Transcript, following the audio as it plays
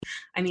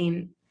I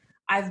mean,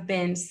 I've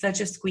been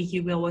such a squeaky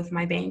wheel with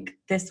my bank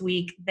this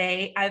week.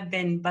 I've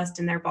been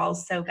busting their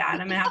balls so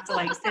bad. I'm gonna have to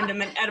like send them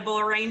an edible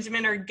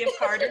arrangement or gift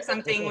card or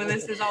something when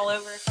this is all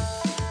over.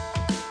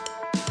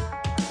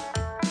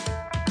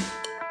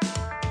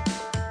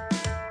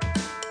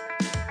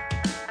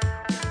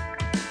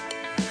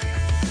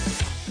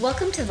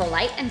 Welcome to the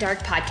Light and Dark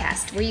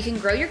podcast, where you can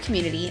grow your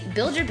community,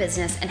 build your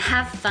business, and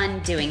have fun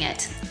doing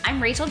it.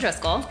 I'm Rachel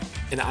Driscoll.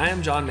 And I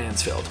am John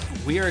Mansfield.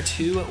 We are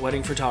two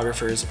wedding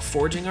photographers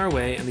forging our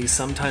way in these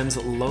sometimes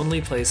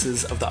lonely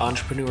places of the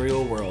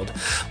entrepreneurial world,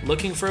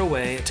 looking for a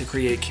way to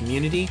create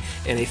community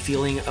and a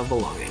feeling of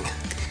belonging.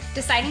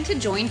 Deciding to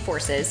join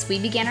forces, we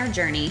began our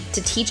journey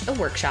to teach a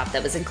workshop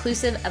that was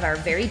inclusive of our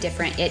very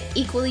different yet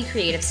equally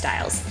creative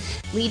styles,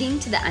 leading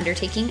to the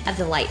undertaking of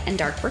the Light and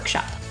Dark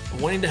workshop.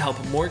 Wanting to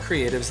help more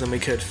creatives than we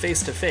could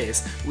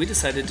face-to-face, we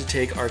decided to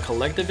take our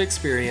collective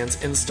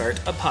experience and start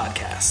a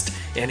podcast.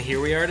 And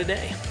here we are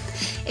today.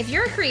 If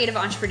you're a creative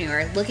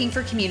entrepreneur looking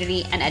for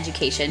community and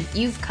education,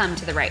 you've come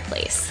to the right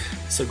place.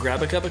 So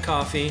grab a cup of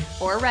coffee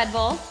or a Red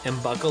Bull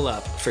and buckle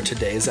up for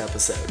today's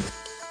episode.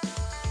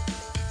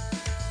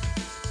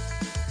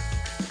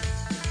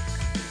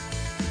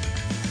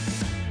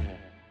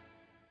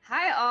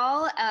 Hi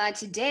all.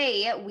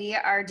 Today we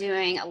are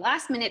doing a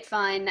last minute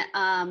fun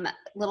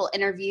little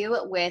interview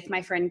with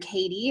my friend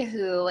Katie,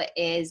 who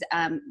is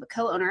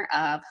co-owner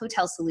of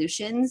Hotel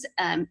Solutions.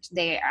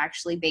 They are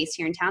actually based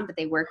here in town, but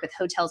they work with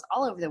hotels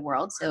all over the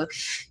world. So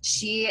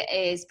she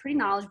is pretty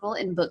knowledgeable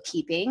in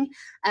bookkeeping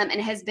and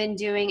has been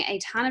doing a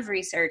ton of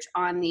research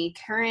on the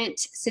current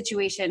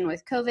situation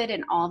with COVID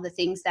and all the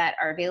things that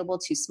are available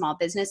to small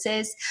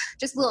businesses.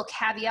 Just a little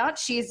caveat,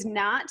 she's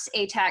not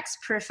a tax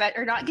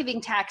or not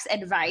giving tax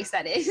advice,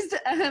 that is,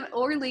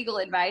 or legal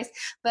advice,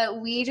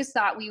 but we just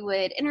thought we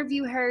would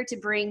interview her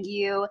to bring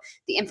you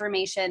the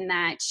information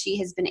that she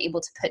has been able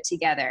to put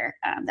together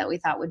that we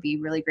thought would be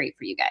really great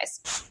for you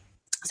guys.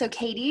 So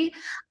Katie,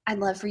 I'd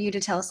love for you to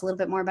tell us a little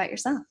bit more about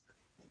yourself.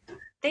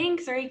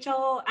 Thanks,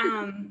 Rachel.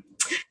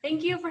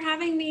 Thank you for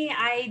having me.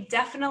 I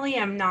definitely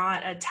am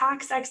not a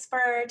tax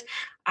expert.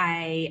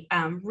 I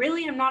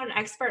really am not an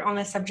expert on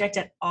this subject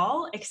at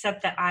all,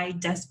 except that I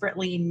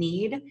desperately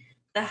need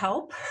the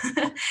help.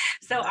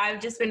 So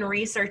I've just been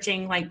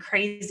researching like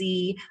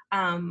crazy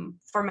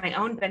for my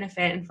own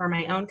benefit and for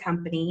my own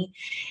company.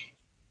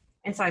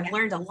 And so I've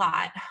learned a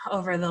lot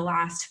over the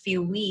last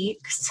few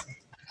weeks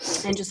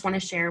and just want to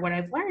share what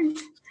I've learned.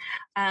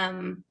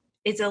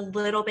 It's a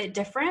little bit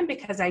different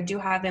because I do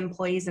have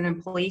employees and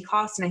employee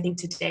costs. And I think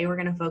today we're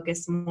going to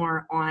focus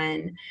more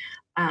on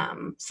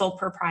sole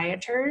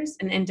proprietors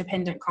and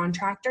independent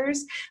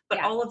contractors, but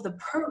all of the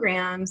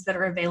programs that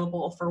are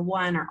available for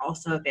one are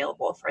also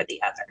available for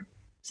the other.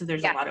 So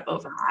there's a lot of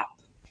overlap.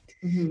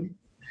 Mm-hmm.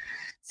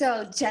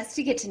 So just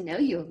to get to know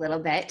you a little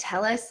bit,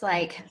 tell us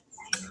like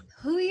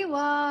who you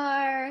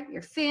are,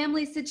 your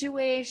family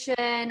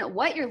situation,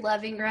 what you're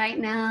loving right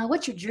now,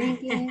 what you're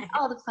drinking,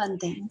 all the fun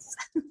things.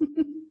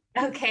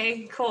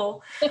 Okay,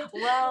 cool.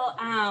 Well,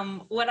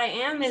 what I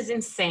am is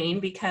insane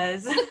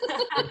because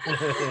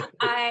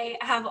I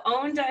have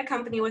owned a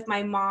company with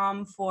my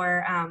mom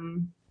for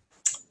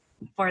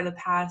the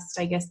past,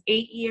 I guess,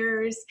 8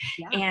 years.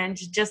 Yeah. And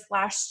just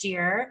last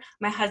year,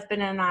 my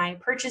husband and I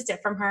purchased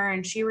it from her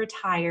and she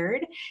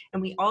retired.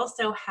 And we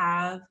also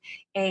have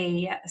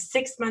a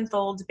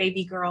 6-month-old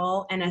baby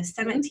girl and a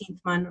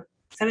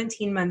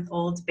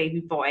 17-month-old baby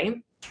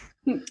boy.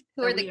 Who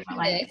are the cutest?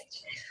 Like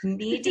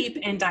knee deep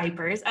in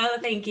diapers. Oh,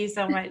 thank you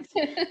so much.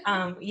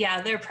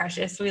 Yeah, they're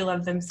precious. We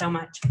love them so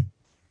much.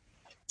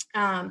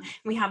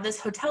 We have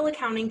this hotel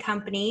accounting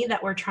company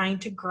that we're trying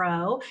to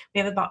grow. We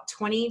have about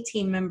 20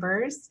 team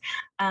members.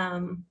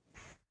 And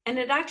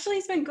it actually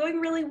has been going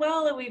really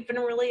well. And we've been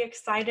really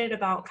excited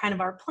about kind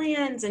of our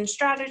plans and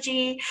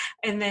strategy.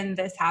 And then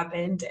this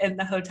happened and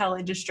the hotel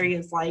industry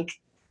is like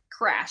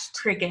crashed.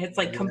 Crickets,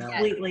 like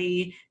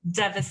completely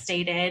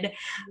devastated.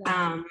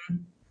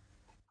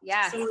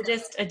 Yeah. So we're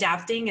just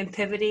adapting and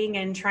pivoting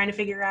and trying to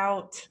figure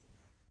out,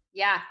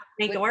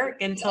 make it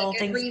work until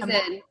things come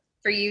back.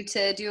 For you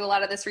to do a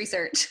lot of this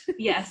research.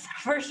 Yes,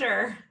 for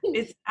sure.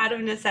 It's out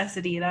of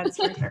necessity, that's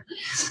for sure.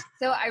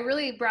 So I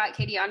really brought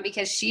Katie on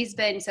because she's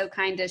been so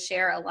kind to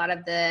share a lot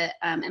of the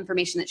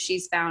information that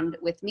she's found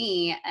with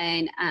me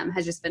and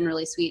has just been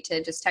really sweet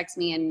to just text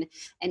me and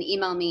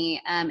email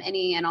me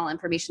any and all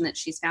information that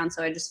she's found.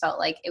 So I just felt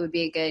like it would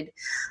be a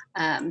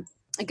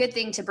good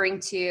thing to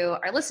bring to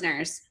our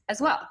listeners as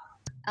well.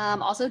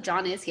 Also,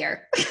 John is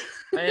here.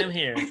 I am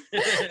here.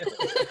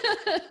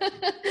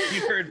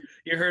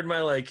 You heard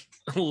my like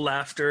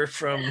laughter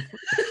from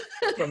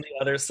the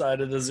other side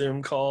of the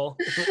Zoom call.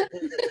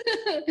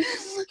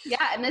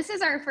 Yeah, and this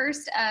is our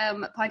first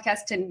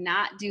podcast to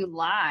not do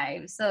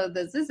live, so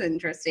this is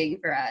interesting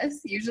for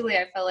us. Usually,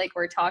 I feel like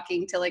we're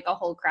talking to like a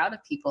whole crowd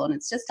of people, and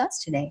it's just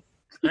us today.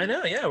 I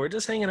know, yeah, we're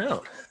just hanging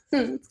out.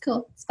 It's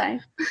cool. It's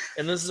fine.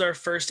 And this is our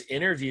first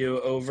interview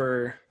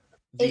over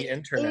the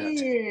internet.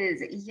 It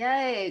is,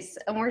 yes.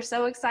 And we're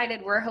so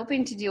excited. We're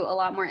hoping to do a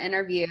lot more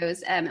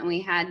interviews. And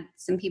we had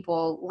some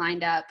people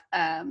lined up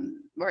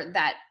or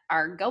that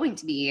are going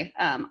to be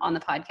on the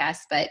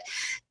podcast. But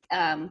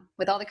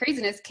with all the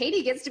craziness,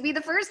 Katie gets to be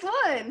the first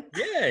one.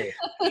 Yay.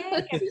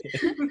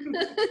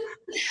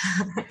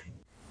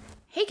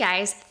 Hey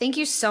guys, thank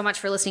you so much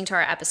for listening to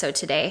our episode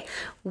today.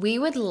 We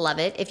would love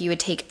it if you would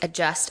take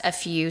just a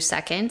few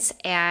seconds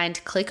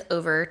and click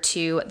over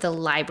to the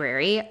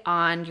library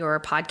on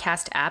your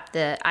podcast app.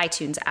 The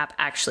iTunes app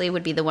actually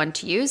would be the one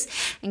to use,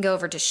 and go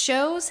over to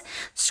shows,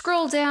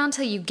 scroll down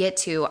till you get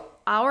to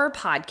our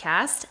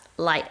podcast,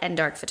 Light and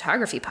Dark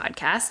Photography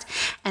Podcast,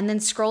 and then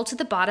scroll to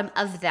the bottom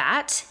of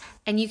that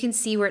and you can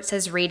see where it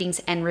says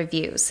ratings and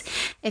reviews.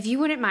 If you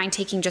wouldn't mind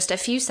taking just a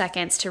few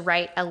seconds to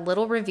write a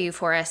little review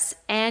for us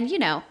and,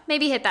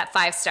 maybe hit that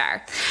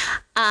 5-star,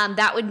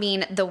 that would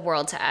mean the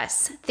world to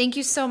us. Thank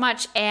you so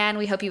much, and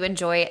we hope you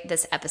enjoy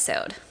this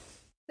episode.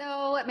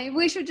 So maybe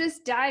we should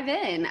just dive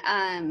in.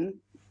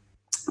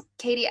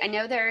 Katie, I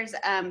know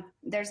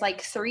there's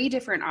like 3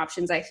 different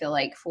options, I feel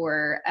like,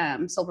 for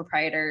sole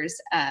proprietors.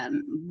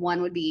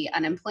 One would be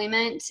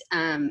unemployment,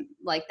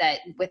 like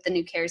that with the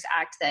new CARES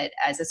Act, that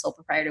as a sole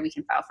proprietor, we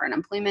can file for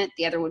unemployment.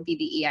 The other would be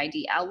the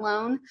EIDL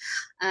loan.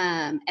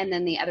 And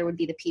then the other would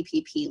be the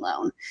PPP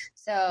loan.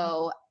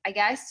 So I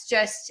guess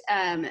just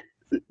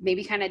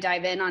maybe kind of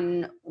dive in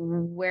on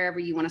wherever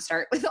you want to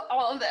start with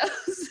all of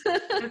those.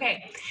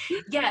 Okay.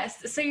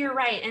 Yes. So you're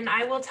right. And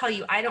I will tell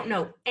you, I don't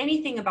know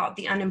anything about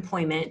the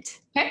unemployment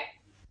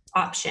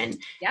option,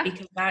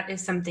 because that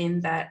is something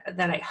that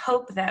I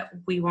hope that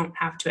we won't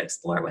have to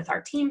explore with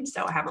our team.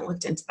 So I haven't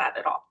looked into that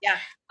at all.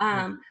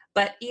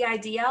 But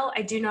EIDL,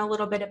 I do know a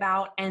little bit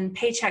about, and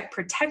Paycheck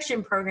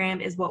Protection Program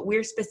is what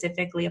we're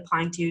specifically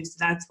applying to. So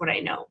that's what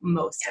I know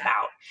most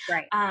about.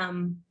 Right.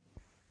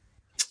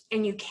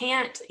 And you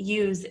can't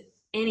use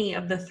any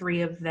of the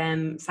 3 of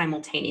them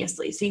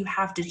simultaneously. So you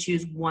have to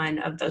choose one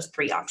of those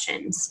 3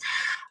 options.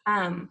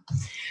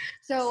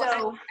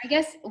 So I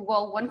guess,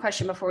 one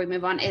question before we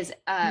move on is,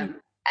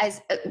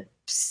 as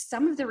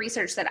some of the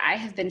research that I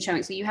have been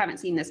showing, so you haven't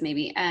seen this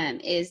maybe,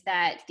 is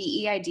that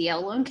the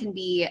EIDL loan can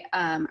be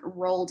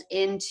rolled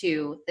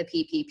into the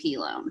PPP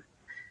loan.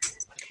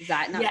 Is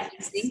that not what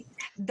you see?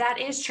 That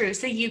is true.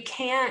 So you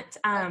can't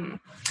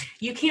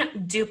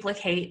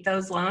duplicate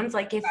those loans.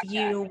 Like if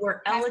you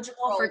were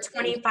eligible for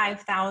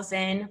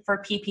 $25,000 for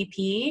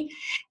PPP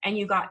and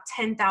you got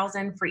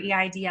 $10,000 for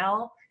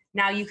EIDL,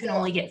 now you can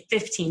only get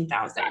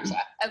 $15,000.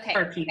 Okay.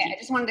 For PPP. I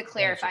just wanted to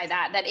clarify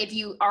that if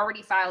you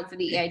already filed for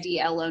the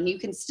EIDL loan, you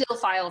can still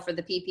file for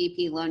the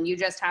PPP loan. You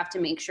just have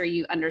to make sure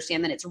you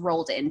understand that it's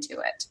rolled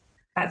into it.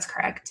 That's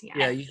correct.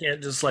 Yeah. You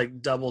can't just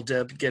like double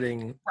dip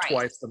getting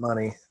twice the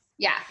money.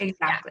 Yeah,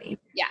 exactly.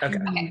 Yeah.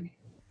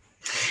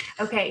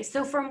 Okay.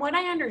 So from what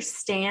I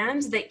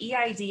understand, the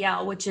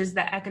EIDL, which is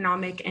the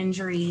Economic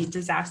Injury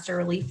Disaster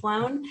Relief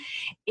Loan,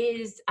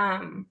 is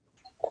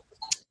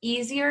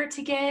easier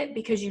to get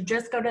because you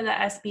just go to the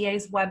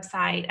SBA's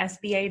website,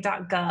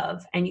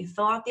 sba.gov, and you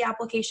fill out the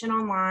application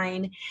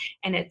online,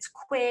 and it's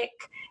quick,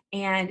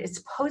 and it's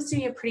supposed to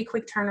be a pretty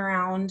quick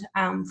turnaround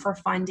for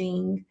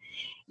funding.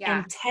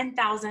 And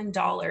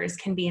 $10,000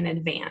 can be in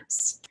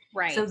advance.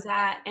 Right. So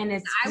that, and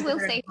it's, I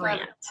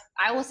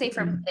will say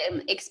from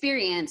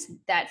experience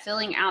that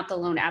filling out the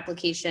loan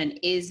application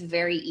is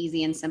very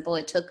easy and simple.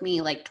 It took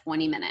me like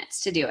 20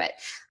 minutes to do it.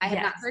 I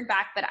have not heard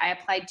back, but I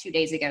applied 2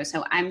 days ago.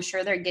 So I'm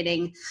sure they're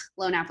getting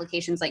loan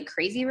applications like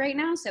crazy right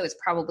now. So it's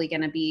probably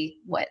going to be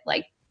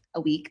like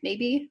a week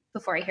maybe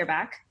before I hear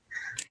back.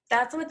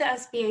 That's what the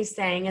SBA is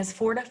saying, is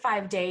 4 to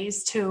 5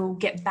 days to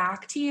get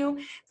back to you.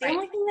 The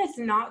only thing that's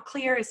not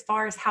clear as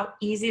far as how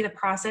easy the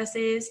process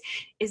is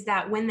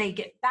that when they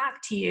get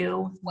back to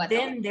you,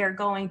 then they're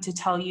going to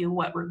tell you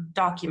what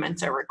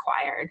documents are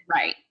required.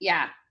 Right.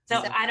 Yeah.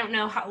 So I don't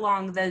know how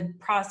long the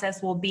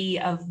process will be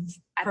of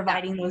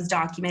providing those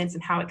documents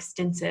and how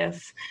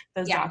extensive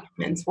those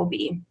documents will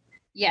be.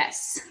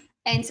 Yes.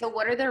 And so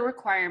what are the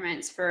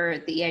requirements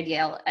for the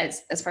EIDL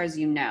as far as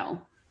you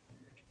know?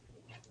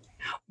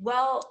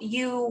 Well,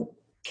 you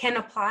can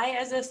apply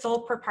as a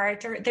sole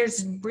proprietor.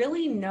 There's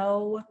really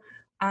no,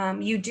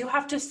 you do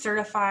have to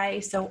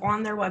certify. So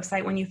on their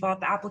website, when you fill out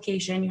the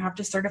application, you have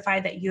to certify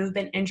that you have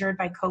been injured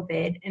by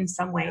COVID in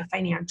some way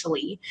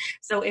financially.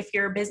 So if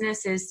your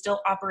business is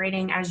still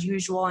operating as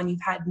usual and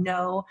you've had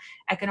no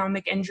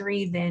economic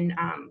injury, then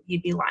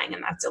you'd be lying,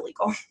 and that's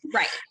illegal.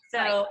 Right.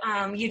 So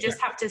you just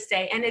have to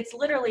say, and it's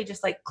literally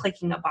just like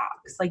clicking a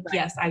box, like,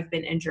 yes, I've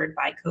been injured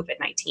by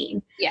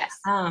COVID-19. Yes.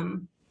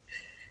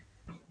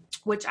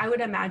 Which I would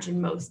imagine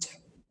most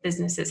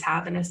businesses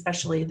have, and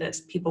especially the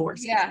people we're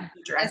speaking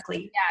to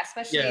directly. Yeah,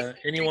 especially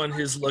anyone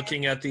who's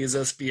looking at these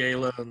SBA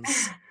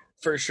loans,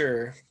 for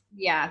sure.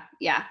 Yeah.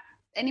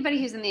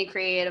 Anybody who's in the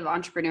creative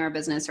entrepreneur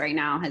business right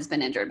now has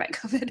been injured by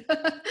COVID.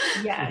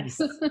 Yes.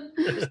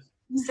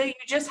 So you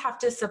just have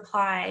to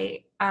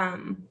supply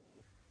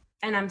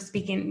and I'm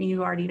speaking,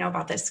 you already know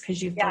about this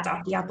because you filled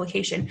out the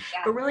application,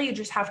 but really you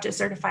just have to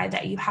certify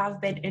that you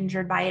have been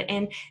injured by it.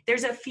 And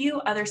there's a few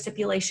other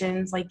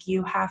stipulations, like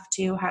you have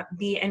to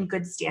be in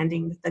good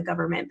standing with the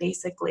government,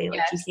 basically.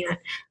 Like you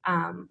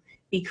can't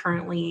be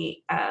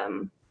currently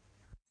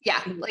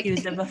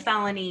accused of a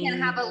felony. You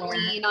can't have a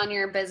lien on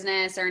your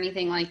business or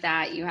anything like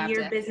that.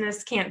 Your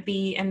business can't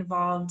be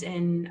involved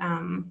in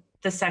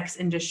the sex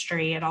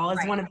industry at all is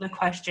one of the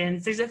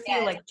questions. There's a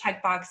few like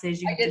check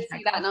boxes. I did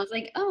see that and I was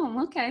like,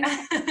 oh, okay.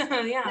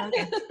 Yeah.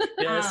 Okay.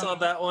 Yeah, I saw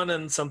that one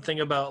and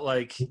something about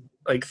like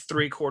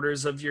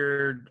 3/4 of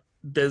your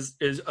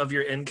of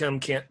your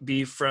income can't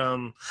be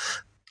from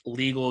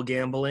legal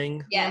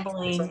gambling. Yeah.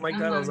 Something like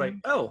that. I was like,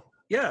 oh,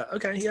 yeah,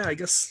 okay, yeah, I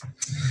guess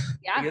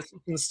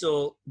you can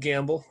still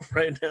gamble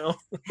right now.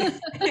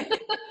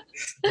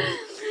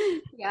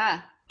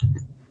 Yeah.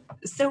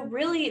 So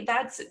really,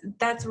 that's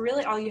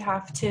really all you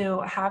have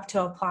to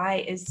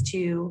apply is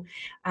to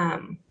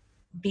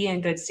be in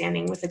good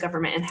standing with the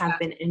government and have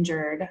been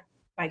injured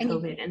by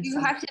COVID. And you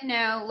have to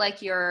know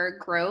like your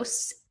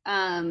gross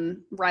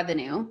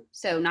revenue,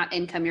 so not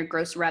income, your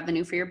gross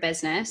revenue for your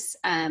business,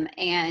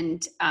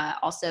 and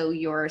also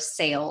your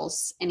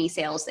sales, any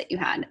sales that you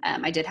had.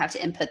 I did have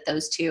to input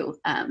those two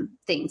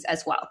things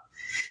as well.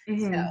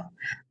 Mm-hmm. So,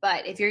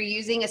 but if you're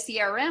using a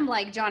CRM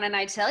like John and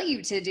I tell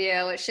you to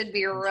do, it should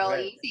be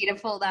really easy to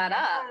pull that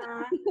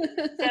up.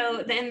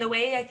 So then the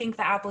way I think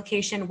the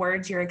application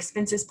words your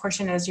expenses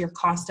portion as your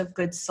cost of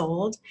goods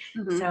sold.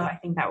 Mm-hmm. So I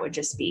think that would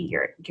just be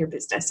your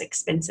business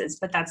expenses,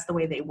 but that's the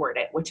way they word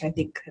it, which I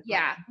think.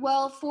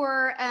 Well,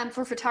 for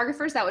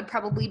photographers, that would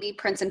probably be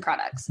prints and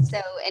products.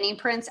 So any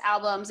prints,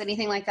 albums,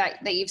 anything like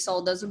that you've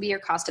sold, those would be your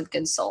cost of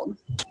goods sold.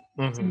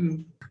 Mm-hmm.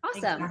 Mm-hmm.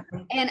 Awesome.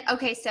 Exactly. And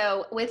okay,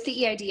 so with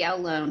the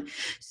EIDL loan,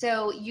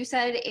 so you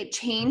said it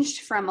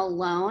changed from a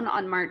loan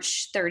on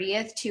March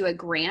 30th to a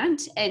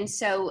grant. And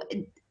so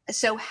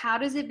how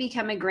does it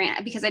become a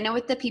grant? Because I know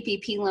with the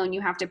PPP loan,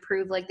 you have to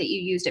prove like that you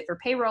used it for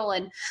payroll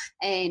and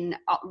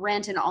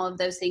rent and all of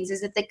those things.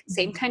 Is it the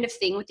same kind of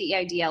thing with the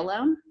EIDL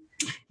loan?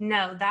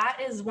 No, that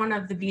is one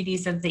of the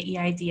beauties of the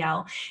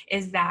EIDL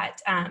is that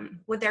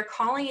what they're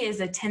calling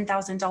is a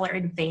 $10,000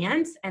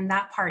 advance, and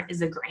that part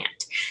is a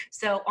grant.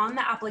 So on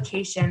the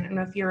application, I don't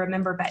know if you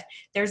remember, but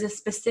there's a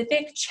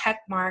specific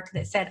check mark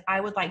that said,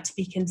 I would like to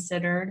be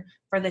considered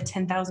for the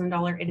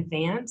 $10,000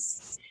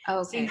 advance.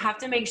 Okay. So you have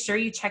to make sure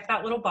you check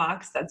that little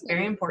box. That's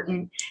very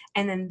important.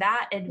 And then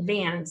that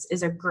advance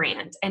is a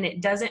grant, and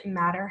it doesn't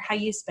matter how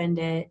you spend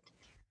it.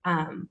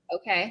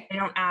 Okay. They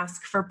don't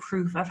ask for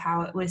proof of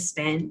how it was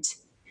spent.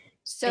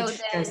 So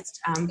it's just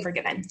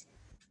forgiven.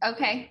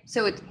 Okay.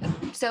 So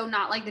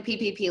not like the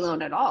PPP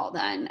loan at all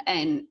then.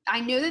 And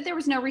I knew that there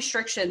was no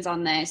restrictions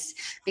on this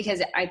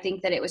because I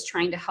think that it was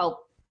trying to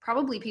help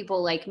probably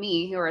people like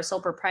me who are a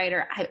sole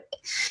proprietor.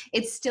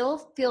 It still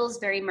feels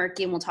very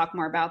murky, and we'll talk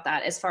more about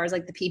that as far as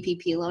like the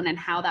PPP loan and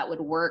how that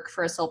would work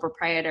for a sole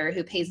proprietor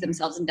who pays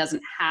themselves and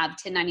doesn't have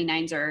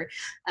 1099s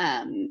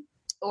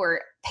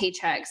or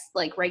paychecks,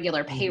 like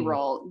regular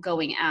payroll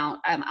going out.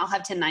 I'll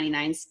have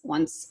 1099s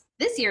once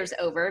this year's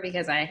over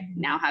because I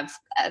now have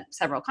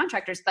several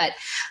contractors, but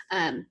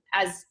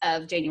as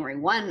of January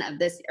 1 of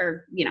this,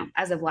 or,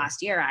 as of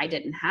last year, I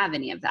didn't have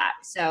any of that.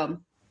 So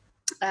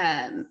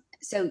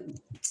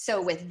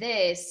with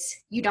this,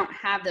 you don't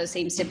have those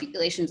same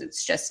stipulations.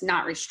 It's just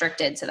not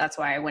restricted. So that's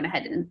why I went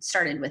ahead and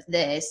started with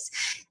this.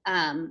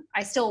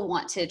 I still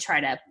want to try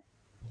to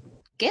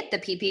get the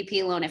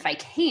PPP loan if I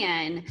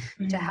can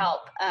to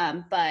help.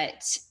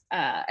 But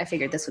I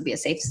figured this would be a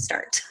safe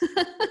start.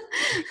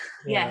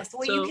 Yes.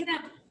 Well, so, you can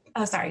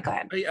oh, sorry, go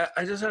ahead.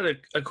 I just had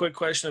a quick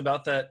question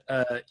about that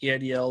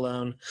EIDL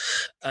loan.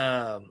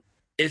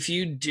 If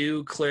you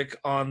do click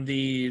on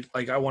the,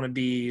 I want to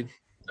be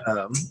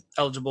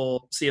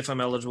eligible, see if I'm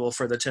eligible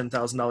for the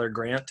 $10,000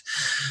 grant,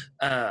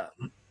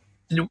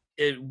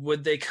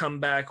 would they come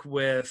back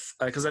with,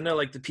 because I know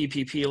like the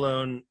PPP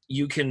loan,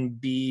 you can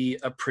be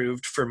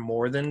approved for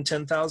more than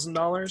 $10,000.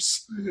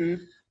 Mm-hmm.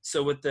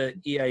 So with the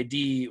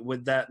EID,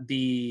 would that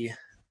be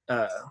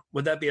a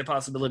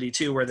possibility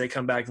too, where they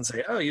come back and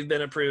say, oh, you've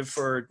been approved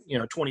for,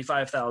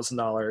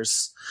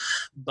 $25,000,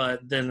 but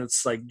then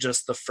it's like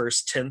just the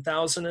first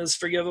 10,000 is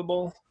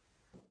forgivable?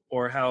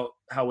 Or how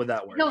would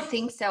that work? I don't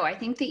think so. I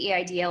think the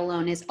EIDL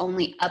loan is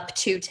only up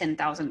to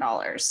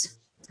 $10,000.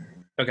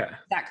 Okay. Is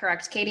that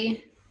correct,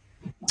 Katie?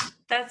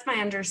 That's my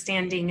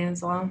understanding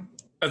as well.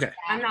 Okay.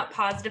 I'm not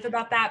positive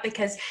about that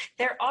because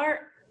there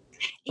are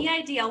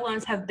EIDL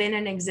loans have been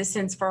in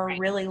existence for a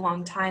really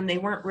long time. They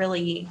weren't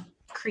really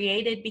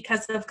created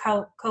because of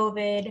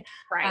COVID.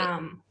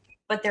 Right.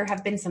 But there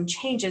have been some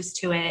changes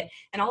to it.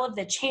 And all of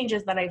the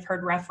changes that I've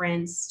heard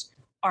referenced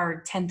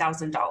are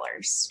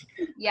 $10,000.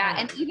 Yeah.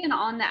 And even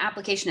on the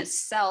application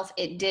itself,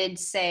 it did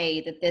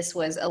say that this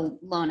was a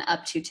loan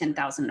up to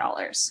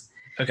 $10,000.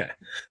 Okay.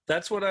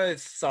 That's what I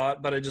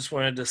thought, but I just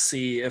wanted to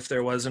see if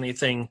there was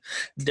anything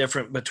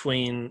different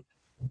between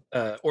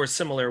or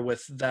similar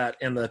with that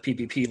and the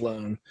PPP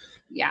loan.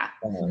 Yeah.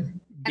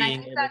 And I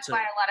think that's why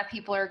a lot of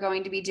people are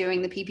going to be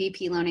doing the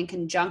PPP loan in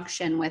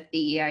conjunction with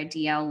the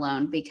EIDL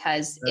loan,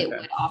 because it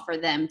would offer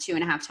them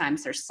 2.5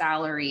 times their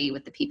salary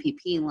with the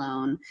PPP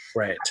loan,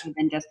 right, rather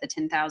than just the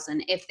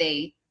 10,000 if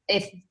they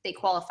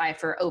qualify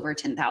for over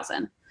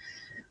 10,000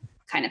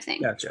 kind of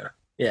thing. Gotcha.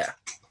 Yeah.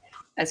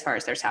 As far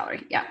as their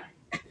salary. Yeah.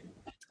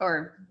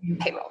 Or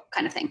payroll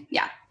kind of thing.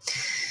 Yeah.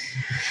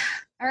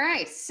 All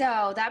right.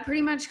 So that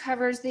pretty much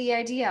covers the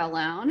IDEA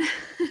loan,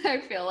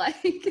 I feel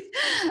like.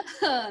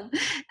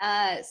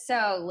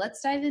 So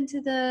let's dive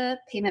into the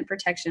payment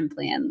protection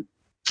plan.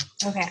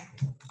 Okay.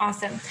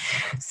 Awesome.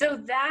 So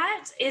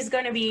that is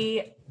going to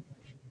be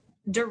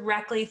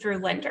directly through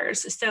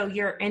lenders. So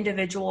your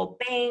individual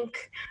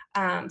bank,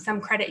 some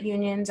credit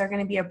unions are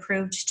going to be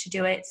approved to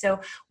do it. So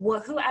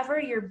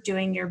whoever you're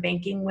doing your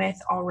banking with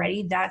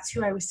already, that's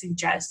who I would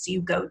suggest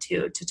you go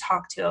to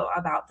talk to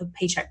about the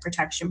Paycheck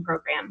Protection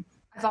Program.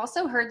 I've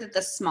also heard that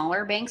the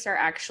smaller banks are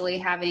actually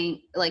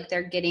having, like,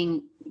 they're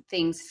getting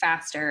things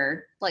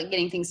faster, like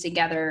getting things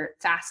together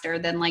faster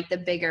than like the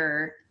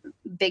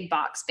big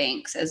box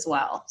banks as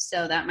well.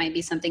 So that might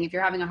be something, if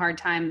you're having a hard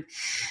time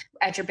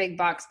at your big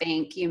box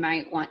bank, you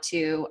might want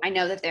to, I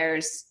know that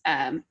there's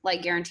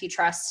like Guarantee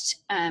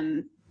Trust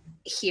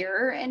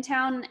here in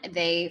town,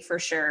 they for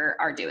sure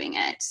are doing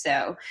it.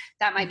 So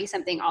that might be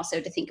something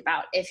also to think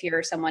about if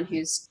you're someone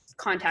who's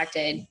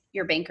contacted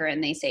your banker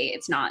and they say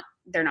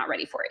they're not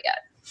ready for it yet.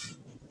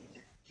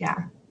 Yeah.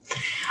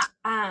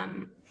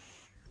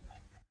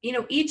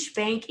 Each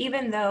bank,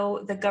 even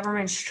though the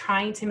government's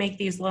trying to make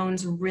these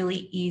loans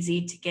really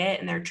easy to get,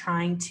 and they're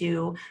trying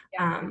to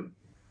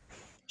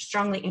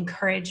strongly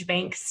encourage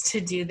banks to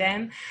do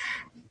them,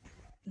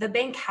 the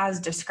bank has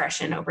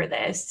discretion over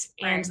this,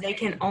 and they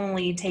can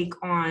only take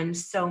on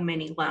so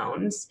many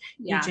loans,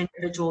 each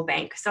individual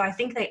bank. So I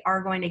think they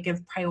are going to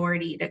give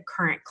priority to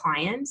current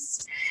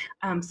clients.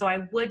 So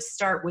I would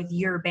start with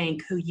your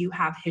bank who you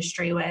have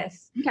history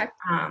with. Okay.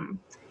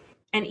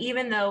 And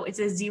even though it's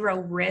a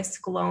zero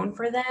risk loan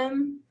for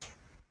them,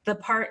 the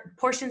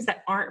portions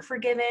that aren't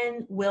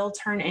forgiven will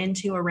turn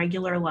into a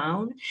regular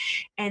loan,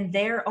 and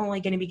they're only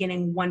going to be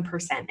getting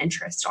 1%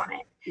 interest on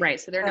it. Right.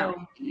 So they're not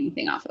making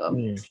anything off of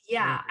them.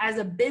 Yeah. As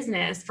a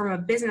business, from a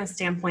business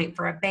standpoint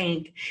for a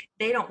bank,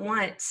 they don't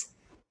want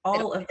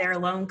all of their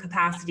loan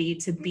capacity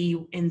to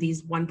be in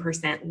these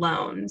 1%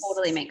 loans.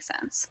 Totally makes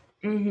sense.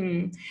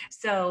 Mm-hmm.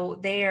 So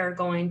they are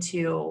going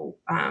to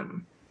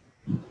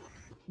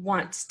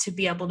want to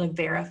be able to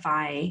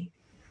verify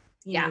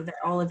that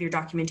all of your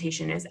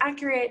documentation is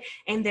accurate,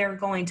 and they're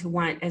going to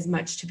want as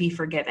much to be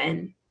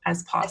forgiven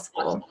as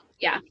possible.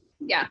 Yeah.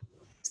 Yeah.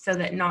 So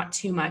that not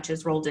too much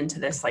is rolled into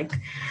this like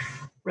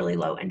really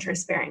low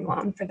interest bearing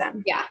loan for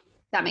them. Yeah.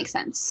 That makes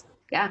sense.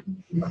 Yeah.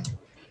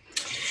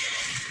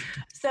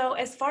 So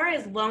as far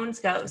as loans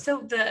go,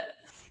 so the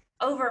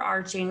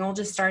overarching, we'll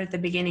just start at the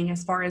beginning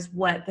as far as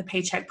what the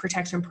Paycheck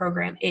Protection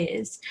Program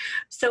is.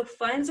 So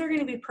funds are going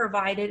to be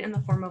provided in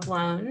the form of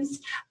loans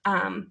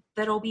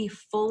that'll be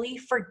fully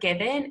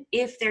forgiven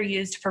if they're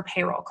used for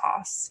payroll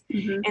costs.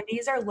 Mm-hmm. And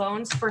these are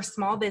loans for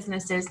small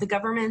businesses. The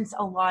government's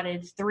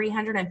allotted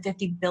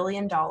 $350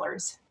 billion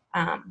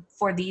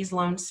for these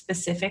loans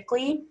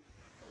specifically.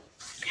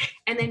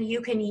 And then you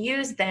can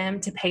use them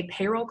to pay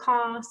payroll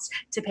costs,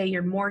 to pay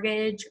your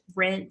mortgage,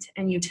 rent,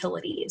 and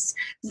utilities.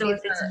 So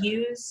if it's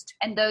used...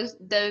 And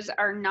those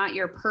are not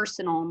your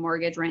personal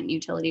mortgage, rent, and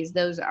utilities.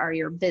 Those are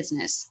your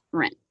business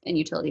rent and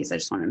utilities. I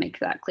just want to make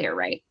that clear,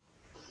 right?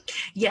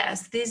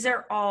 Yes, these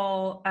are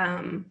all...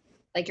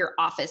 like your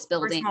office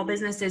building. Small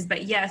businesses.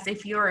 But yes,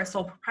 if you're a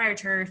sole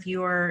proprietor, if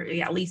you're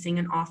leasing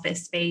an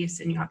office space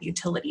and you have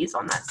utilities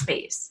on that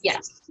space.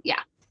 Yes. Yeah.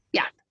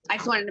 Yeah. I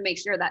just wanted to make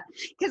sure that,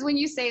 because when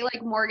you say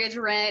like mortgage,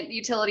 rent,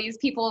 utilities,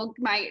 people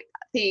might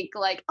think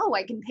like, oh,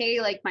 I can pay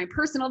like my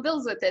personal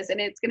bills with this and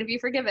it's going to be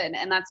forgiven.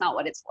 And that's not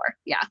what it's for.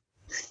 Yeah.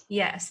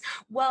 Yes.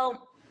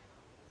 Well,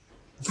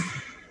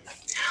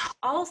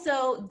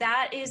 also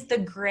that is the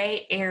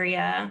gray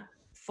area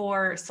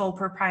for sole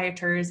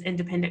proprietors,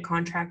 independent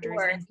contractors,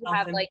 and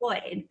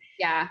self-employed.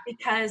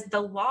 Because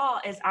the law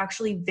is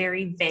actually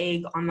very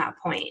vague on that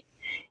point.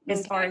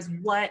 As far as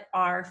what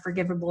are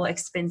forgivable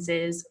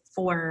expenses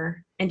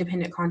for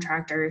independent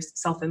contractors,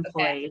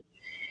 self-employed,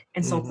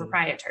 and sole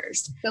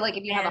proprietors. So like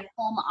if you have a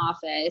home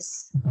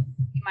office,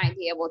 you might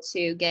be able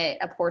to get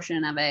a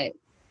portion of it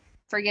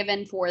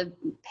forgiven for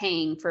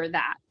paying for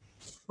that.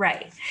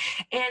 Right.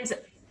 And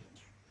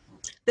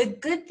the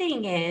good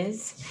thing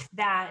is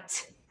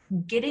that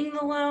getting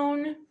the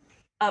loan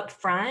up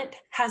front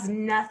has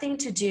nothing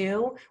to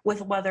do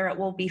with whether it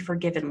will be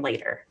forgiven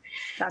later.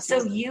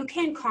 So you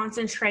can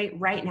concentrate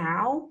right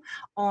now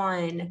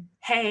on,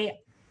 hey,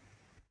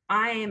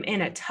 I am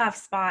in a tough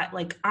spot.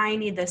 Like, I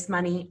need this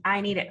money.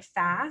 I need it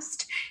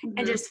fast. Mm-hmm.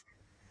 And just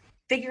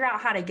figure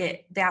out how to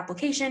get the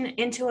application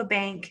into a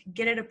bank,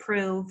 get it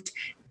approved,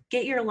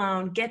 get your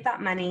loan, get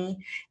that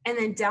money. And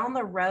then down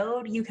the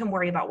road, you can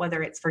worry about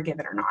whether it's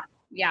forgiven or not.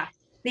 Yeah.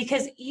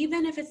 Because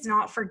even if it's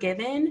not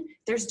forgiven,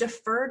 there's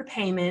deferred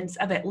payments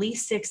of at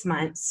least 6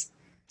 months.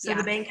 So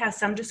the bank has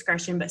some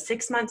discretion, but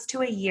 6 months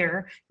to a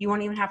year, you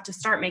won't even have to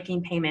start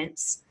making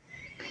payments.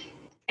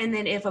 And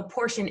then if a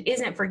portion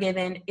isn't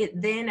forgiven, it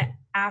then,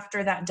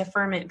 after that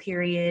deferment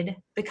period,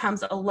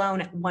 becomes a loan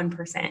at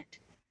 1%.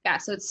 Yeah.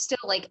 So it's still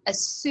like a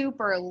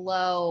super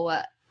low,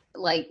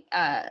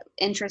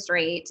 interest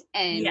rate.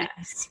 And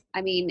yes.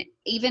 I mean,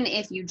 even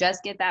if you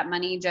just get that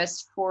money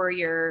just for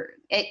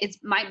it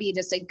might be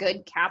just a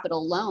good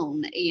capital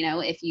loan,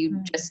 if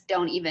you just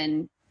don't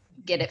even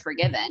get it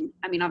forgiven.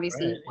 I mean,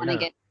 obviously you want to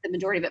get the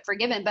majority of it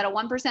forgiven, but a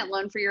 1%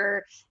 loan for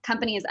your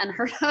company is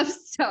unheard of.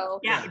 So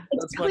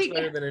that's much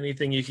better than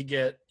anything you could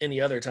get any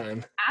other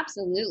time.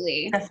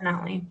 Absolutely.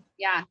 Definitely.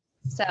 Yeah.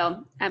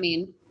 So, I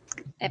mean,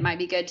 it might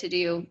be good to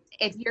do,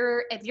 if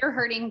you're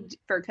hurting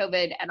for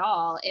COVID at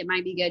all, it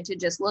might be good to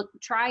just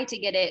try to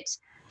get it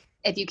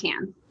if you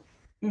can.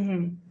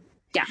 Mm-hmm.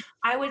 Yeah.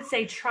 I would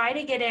say try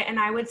to get it, and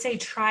I would say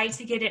try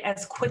to get it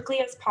as quickly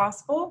as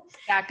possible,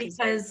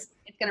 because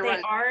it's going to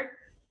run. Are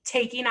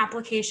taking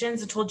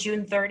applications until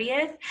June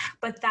 30th,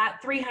 but that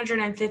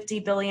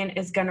 $350 billion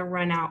is going to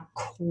run out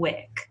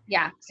quick.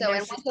 Yeah. So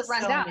once it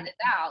runs out, it's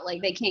out.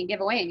 Like, they can't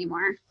give away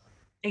anymore.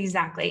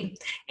 Exactly.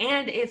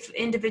 And if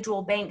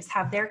individual banks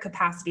have their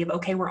capacity of,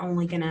 okay, we're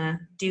only going to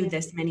do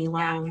this many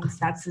loans,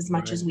 that's as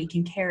much as we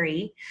can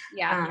carry.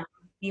 Yeah.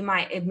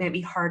 It may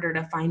be harder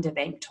to find a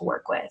bank to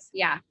work with.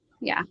 Yeah.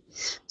 Yeah.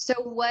 So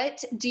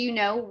what do you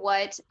know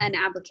what an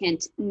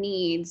applicant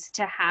needs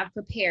to have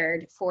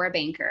prepared for a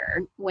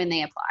banker when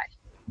they apply?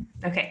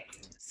 Okay.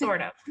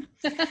 Sort of.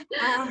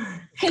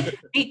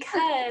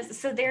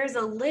 Because there's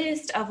a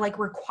list of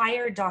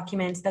required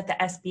documents that the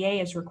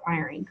SBA is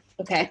requiring.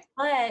 Okay.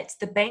 But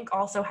the bank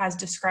also has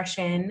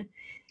discretion.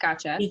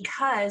 Gotcha.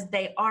 Because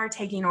they are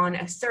taking on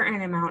a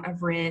certain amount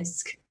of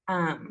risk.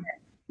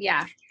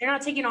 Yeah. They're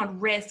not taking on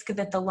risk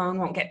that the loan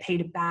won't get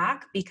paid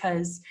back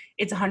because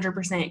it's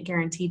 100%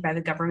 guaranteed by the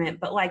government.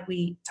 But like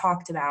we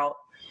talked about,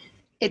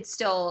 it's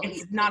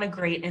not a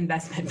great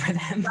investment for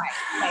them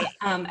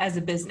right. As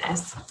a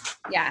business.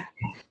 Yeah.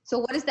 So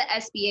what does the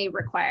SBA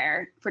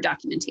require for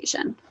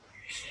documentation?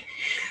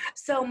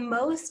 So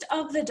most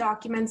of the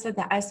documents that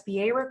the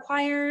SBA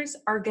requires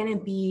are going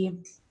to be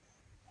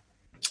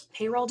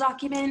payroll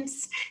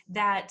documents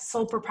that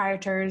sole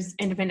proprietors,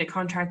 independent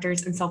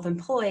contractors, and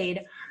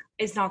self-employed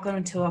is not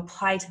going to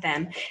apply to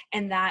them.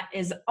 And that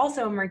is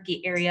also a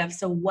murky area.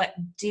 So what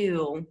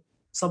do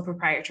sole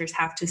proprietors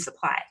have to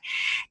supply?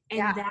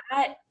 And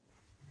that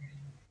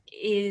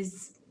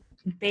is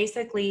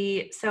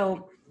basically,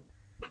 so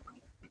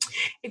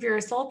if you're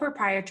a sole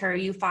proprietor,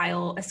 you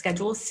file a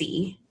Schedule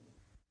C,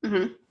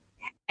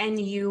 and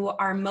you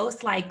are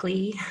most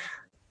likely,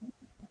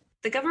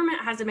 the government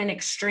hasn't been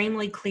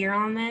extremely clear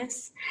on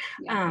this,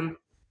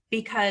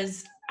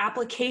 because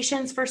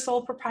applications for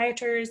sole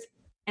proprietors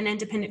and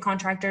independent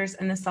contractors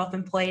and the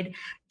self-employed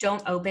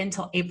don't open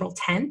till April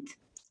 10th.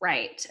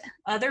 Right.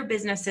 Other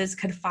businesses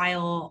could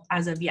file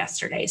as of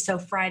yesterday, so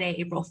Friday,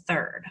 April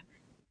 3rd.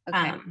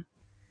 Okay.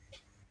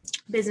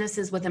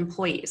 Businesses with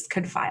employees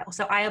could file.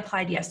 So I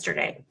applied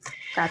yesterday.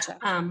 Gotcha.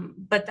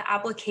 But the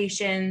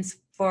applications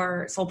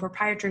for sole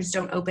proprietors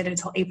don't open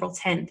until April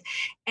 10th.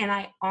 And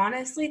I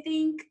honestly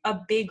think a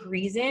big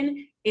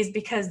reason is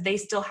because they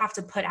still have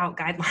to put out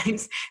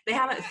guidelines. They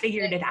haven't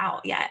figured it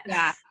out yet.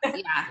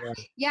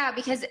 Yeah.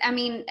 Because I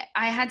mean,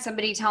 I had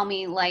somebody tell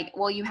me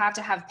well, you have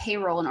to have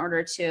payroll in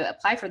order to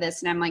apply for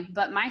this. And I'm like,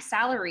 but my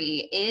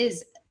salary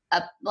is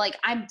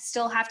I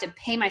still have to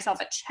pay myself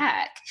a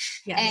check.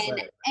 Yes.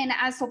 And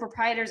as sole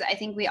proprietors, I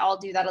think we all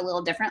do that a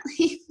little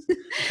differently.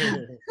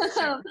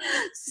 So,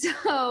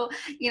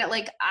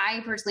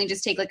 I personally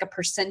just take a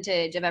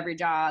percentage of every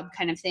job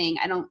kind of thing.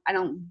 I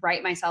don't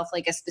write myself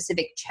a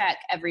specific check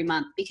every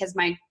month because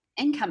my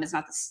income is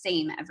not the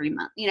same every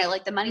month.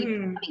 The money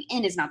coming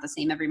in is not the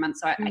same every month.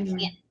 So I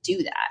can't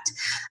do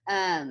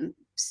that.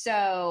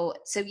 So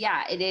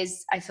yeah, it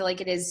is, I feel like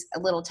it is a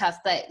little tough,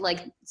 but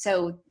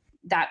so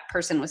that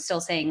person was still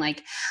saying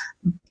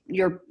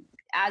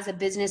as a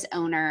business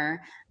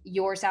owner,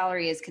 your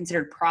salary is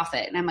considered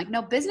profit. And I'm like,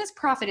 no, business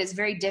profit is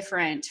very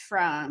different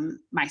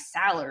from my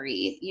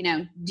salary.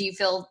 Do you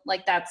feel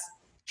like that's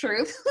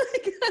true?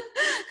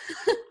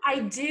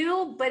 I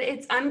do, but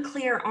it's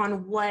unclear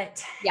on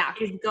what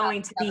is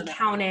going to be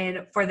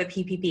counted for the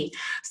PPP.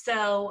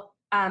 So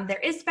there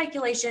is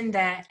speculation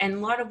that, and a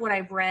lot of what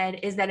I've read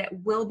is that it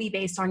will be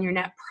based on your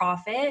net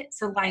profit.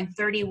 So line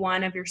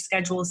 31 of your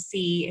Schedule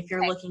C, if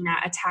you're looking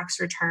at a tax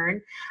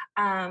return,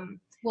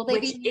 will they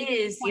which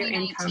is your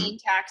income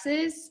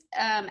taxes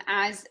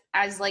as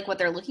what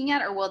they're looking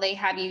at, or will they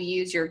have you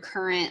use your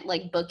current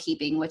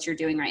bookkeeping, what you're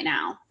doing right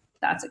now?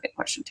 That's a good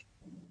question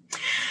too.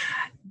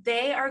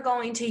 They are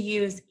going to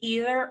use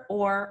either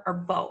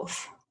or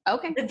both.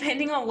 Okay.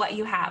 Depending on what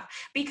you have.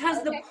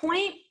 Because the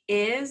point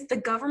is the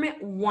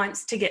government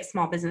wants to get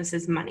small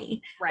businesses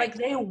money. Right.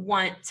 They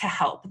want to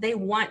help. They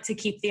want to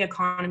keep the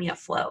economy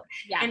afloat.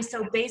 Yeah. And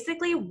so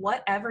basically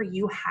whatever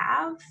you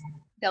have,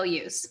 they'll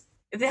use.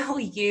 they'll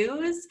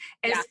use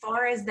as Yeah.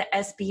 far as the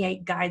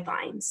SBA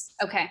guidelines.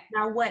 Okay.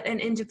 Now, what an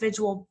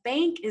individual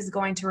bank is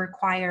going to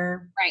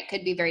require Right.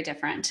 Could be very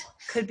different.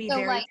 could be So,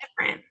 very like,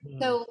 different.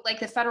 So, like,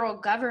 the federal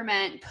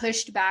government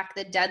pushed back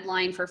the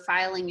deadline for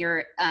filing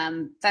your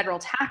federal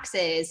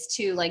taxes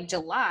to like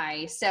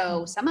July.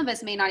 So some of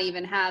us may not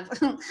even have,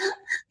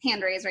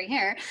 hand raise right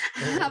here,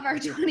 have our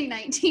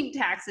 2019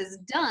 taxes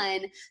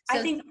done. So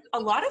I think a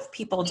lot of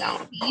people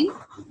don't.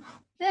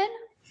 Then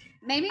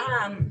maybe,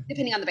 Um,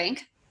 depending on the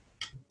bank.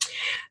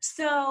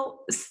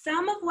 So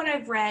some of what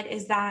I've read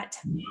is that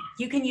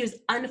you can use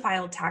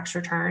unfiled tax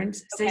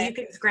returns. So Okay. you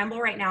can scramble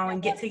right now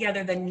and get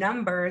together the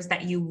numbers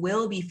that you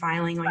will be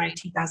filing on your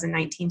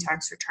 2019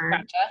 tax return.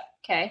 Gotcha.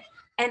 Okay.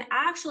 And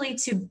actually,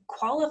 to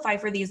qualify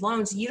for these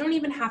loans, you don't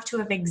even have to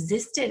have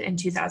existed in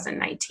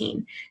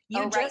 2019.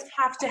 You just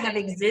have to have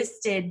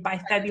existed by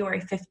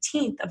February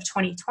 15th of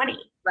 2020.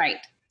 Right.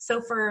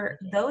 So for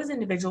those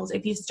individuals,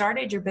 if you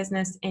started your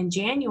business in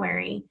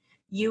January,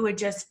 you would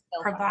just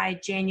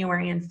provide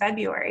January and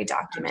February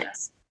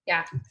documents.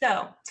 Yeah.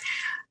 So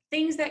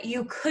things that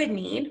you could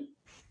need.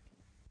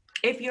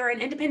 If you're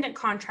an independent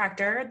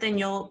contractor, then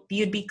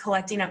you'd be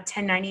collecting up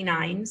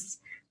 1099s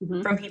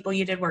from people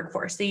you did work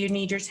for. So you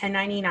need your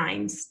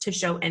 1099s to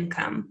show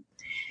income.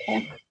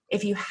 Okay.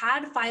 If you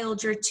had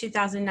filed your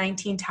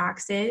 2019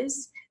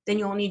 taxes, then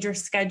you'll need your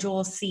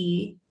Schedule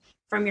C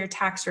from your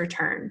tax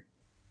return.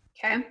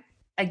 Okay.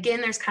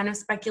 Again, there's kind of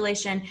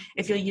speculation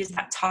if you'll use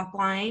that top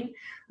line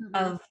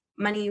of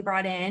money you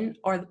brought in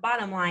or the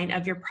bottom line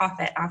of your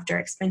profit after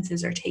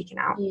expenses are taken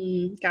out.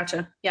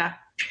 Gotcha. Yeah.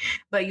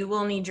 But you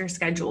will need your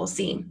Schedule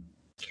C.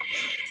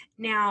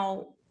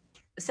 Now,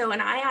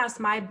 and I asked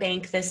my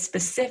bank this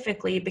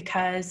specifically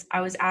because I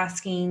was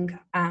asking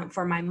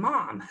for my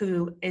mom,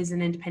 who is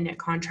an independent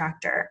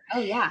contractor.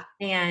 Oh, yeah.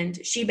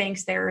 And she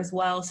banks there as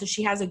well. So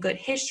she has a good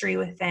history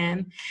with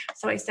them.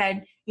 So I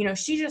said,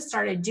 she just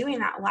started doing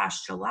that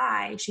last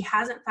July. She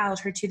hasn't filed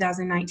her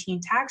 2019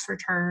 tax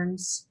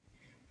returns.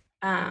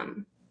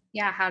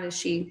 Yeah. How does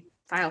she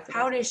file for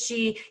How that? does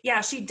she? Yeah,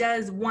 she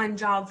does one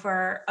job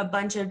for a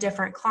bunch of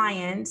different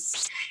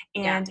clients,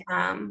 and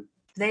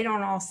they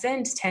don't all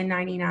send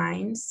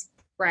 1099s.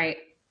 Right.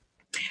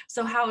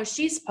 So how is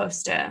she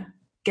supposed to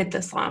get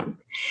this loan?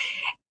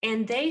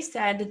 And they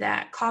said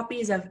that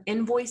copies of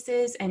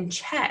invoices and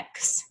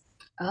checks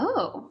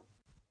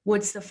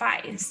would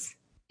suffice.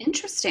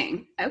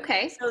 Interesting.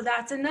 Okay. So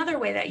that's another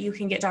way that you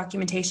can get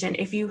documentation.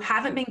 If you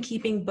haven't been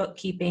keeping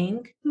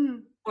bookkeeping,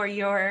 or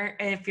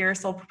if you're a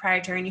sole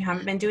proprietor and you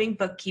haven't been doing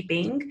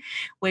bookkeeping,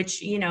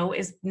 which,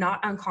 is not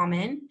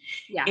uncommon.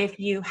 Yeah. If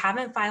you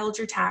haven't filed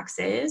your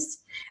taxes,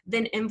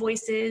 then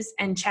invoices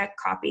and check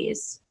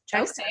copies,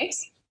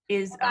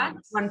 is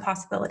one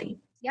possibility.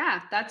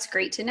 Yeah, that's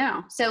great to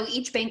know. So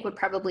each bank would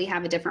probably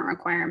have a different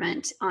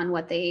requirement on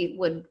what they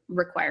would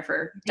require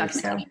for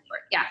documentation. So.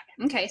 Yeah.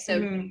 Okay.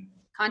 So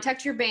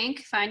contact your bank,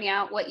 find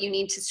out what you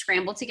need to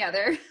scramble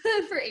together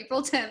for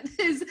April 10th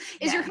is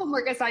your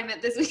homework assignment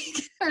this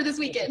week or this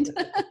weekend,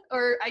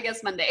 or I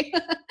guess Monday.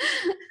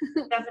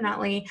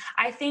 Definitely.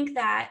 I think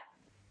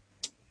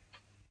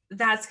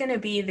that's going to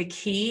be the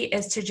key,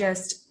 is to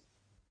just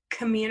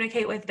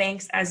communicate with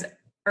banks as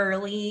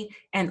early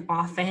and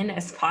often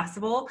as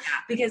possible,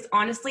 because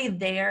honestly,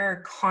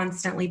 they're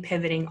constantly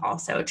pivoting,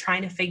 also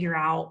trying to figure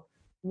out,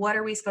 what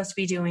are we supposed to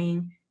be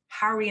doing?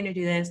 How are we going to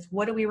do this?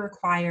 What do we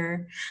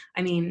require?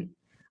 I mean,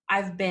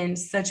 I've been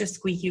such a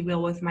squeaky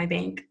wheel with my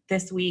bank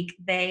this week.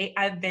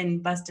 I've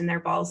been busting their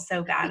balls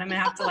so bad. I'm going to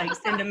have to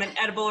send them an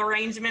edible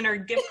arrangement or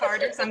gift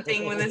card or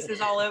something when this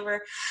is all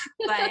over.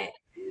 But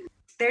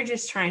they're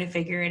just trying to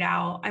figure it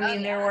out. I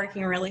mean, they're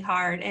working really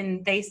hard,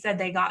 and they said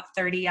they got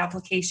 30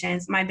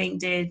 applications. My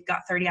bank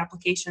got 30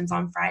 applications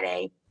on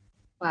Friday.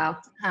 Wow.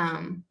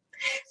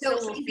 So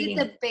we'll is see. it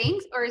the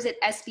banks or is it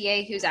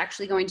SBA who's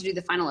actually going to do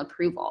the final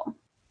approval?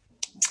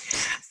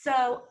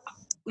 So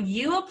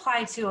you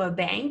apply to a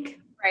bank.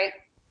 Right.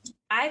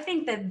 I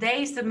think that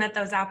they submit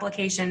those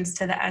applications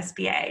to the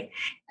SBA,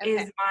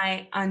 is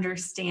my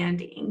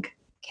understanding.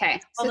 Okay.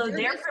 Although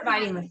they're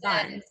providing the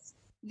funds.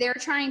 They're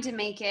trying to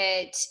make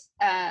it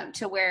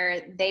to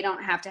where they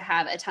don't have to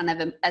have a ton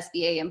of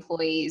SBA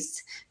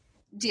employees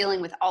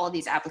dealing with all of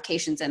these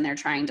applications, and they're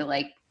trying to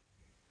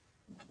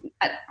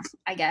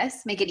I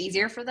guess, make it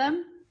easier for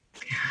them.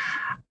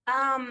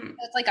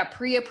 It's like a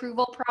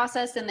pre-approval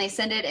process, and they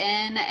send it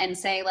in and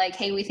say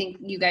hey, we think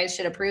you guys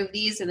should approve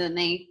these, and then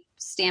they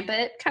stamp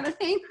it, kind of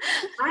thing.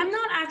 I'm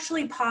not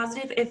actually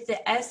positive if the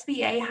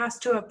SBA has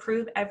to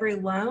approve every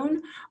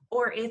loan,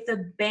 or if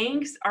the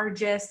banks are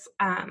just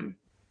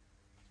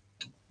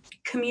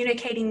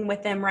communicating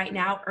with them right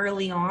now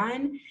early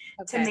on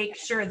to make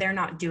sure they're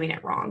not doing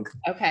it wrong.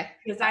 Okay.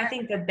 Because I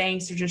think the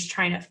banks are just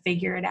trying to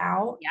figure it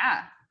out.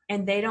 Yeah.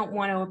 And they don't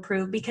want to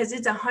approve because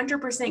it's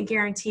 100%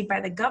 guaranteed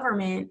by the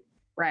government,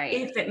 right,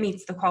 if it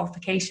meets the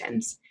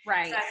qualifications.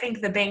 Right. So I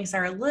think the banks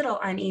are a little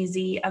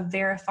uneasy of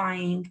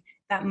verifying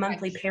that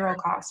monthly payroll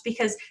cost,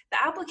 because the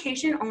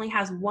application only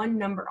has one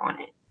number on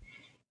it,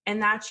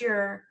 and that's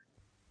your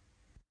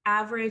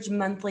average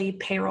monthly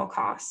payroll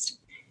cost.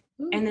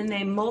 and then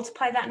they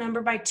multiply that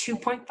number by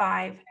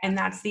 2.5, and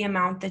that's the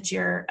amount that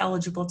you're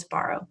eligible to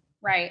borrow.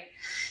 Right.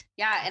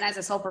 Yeah. And as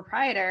a sole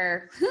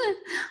proprietor,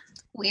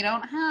 we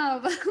don't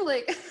have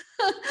like,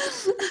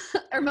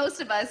 or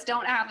most of us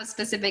don't have a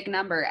specific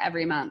number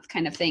every month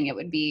kind of thing. It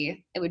would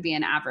be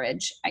an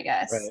average, I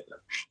guess. Right.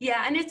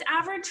 Yeah. And it's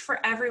average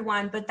for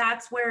everyone, but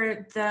that's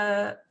where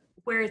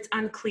it's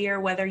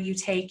unclear whether you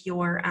take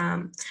your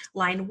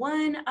line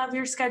 1 of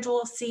your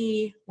Schedule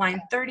C,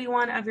 line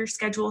 31 of your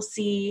Schedule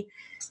C,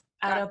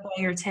 add up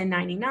all your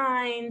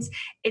 1099s.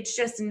 It's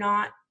just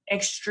not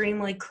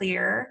extremely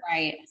clear.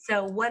 Right.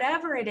 So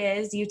whatever it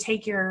is, you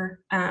take your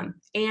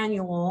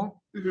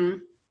annual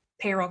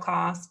payroll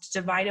cost,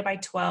 divide it by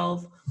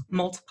 12,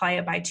 multiply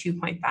it by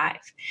 2.5,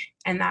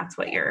 and that's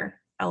what you're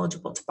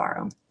eligible to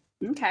borrow.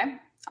 Okay.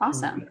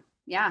 Awesome.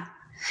 Yeah.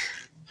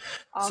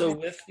 So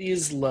with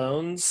these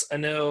loans, I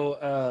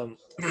know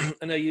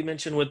you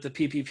mentioned with the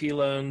PPP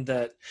loan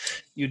that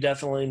you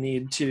definitely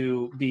need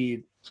to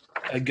be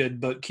a good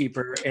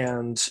bookkeeper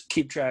and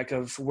keep track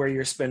of where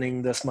you're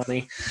spending this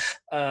money.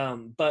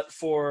 But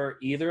for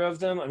either of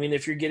them, I mean,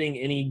 if you're getting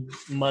any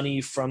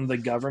money from the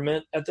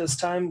government at this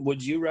time,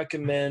 would you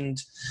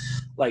recommend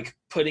like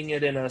putting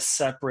it in a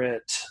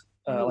separate,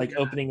 like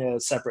opening a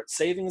separate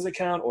savings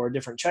account or a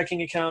different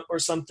checking account or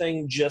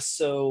something, just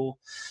so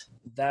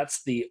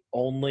that's the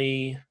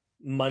only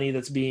money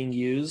that's being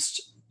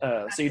used?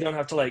 So you don't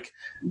have to like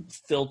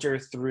filter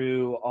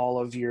through all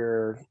of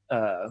your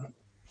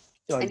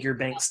like your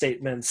bank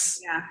statements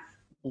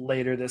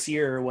later this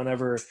year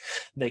whenever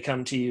they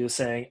come to you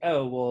saying,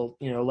 oh, well,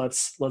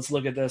 let's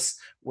look at this.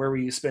 Where were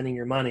you spending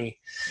your money?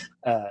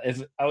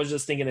 If I was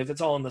just thinking, if it's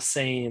all in the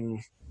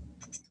same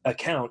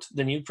account,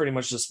 then you pretty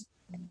much just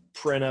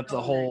print up the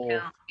whole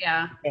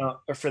account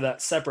for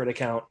that separate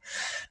account.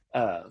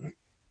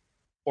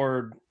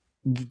 Or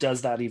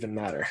does that even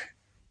matter?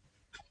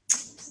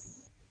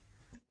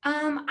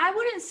 I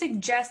wouldn't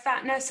suggest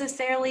that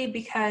necessarily,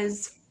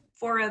 because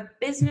for a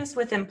business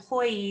with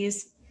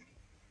employees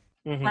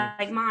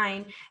like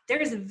mine,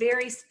 there's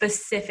very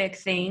specific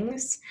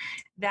things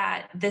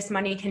that this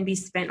money can be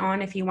spent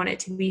on if you want it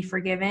to be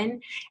forgiven,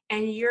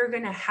 and you're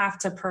going to have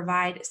to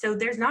provide. So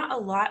there's not a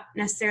lot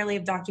necessarily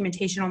of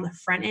documentation on the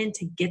front end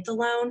to get the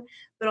loan,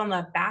 but on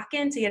the back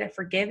end to get it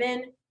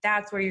forgiven,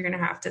 that's where you're going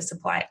to have to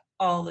supply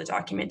all the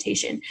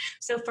documentation.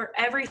 So for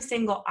every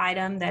single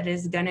item that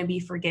is going to be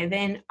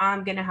forgiven,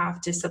 I'm going to have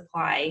to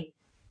supply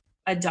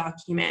a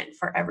document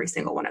for every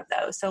single one of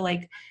those. So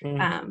like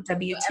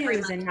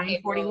W-2s and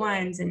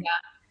 941s and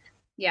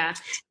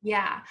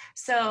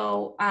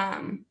So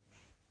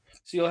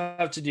so you'll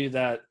have to do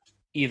that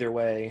either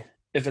way.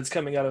 If it's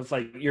coming out of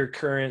like your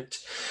current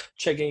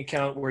checking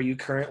account where you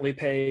currently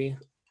pay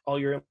all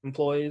your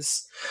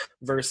employees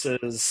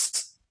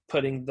versus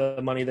putting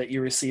the money that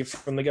you receive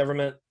from the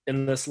government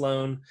in this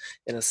loan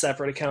in a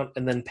separate account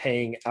and then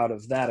paying out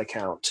of that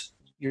account,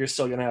 you're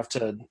still going to have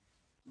to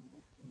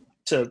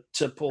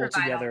pull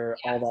together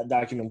all that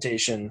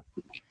documentation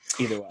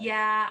either way.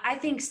 Yeah, I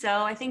think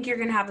so. I think you're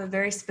going to have a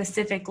very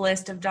specific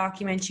list of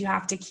documents you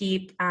have to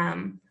keep,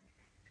 and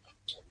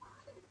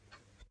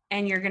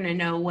you're going to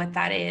know what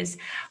that is.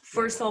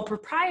 For sole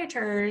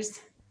proprietors,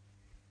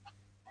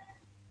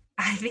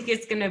 I think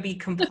it's going to be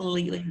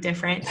completely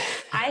different.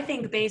 I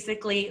think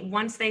basically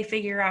once they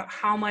figure out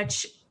how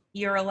much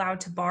you're allowed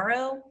to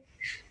borrow,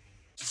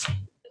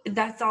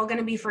 that's all going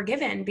to be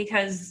forgiven,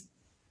 because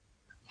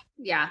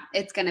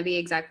it's going to be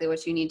exactly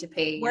what you need to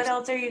pay. What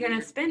else are you going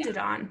to spend it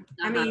on?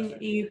 I mean,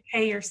 you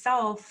pay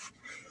yourself,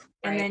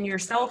 and then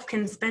yourself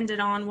can spend it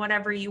on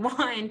whatever you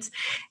want.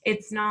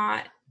 It's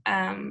not...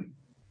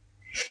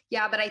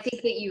 but I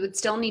think that you would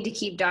still need to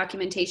keep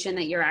documentation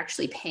that you're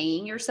actually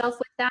paying yourself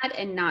with that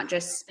and not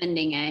just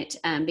spending it.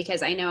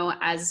 Because I know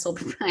as a sole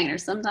proprietor,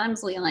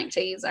 sometimes we like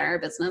to use our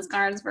business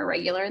cards for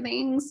regular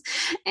things,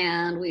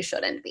 and we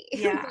shouldn't be.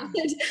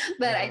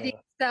 But I think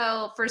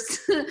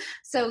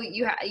so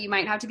you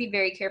might have to be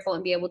very careful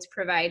and be able to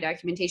provide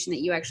documentation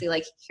that you actually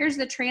like, here's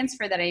the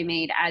transfer that I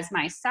made as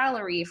my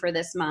salary for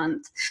this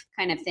month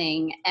kind of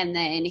thing. And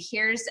then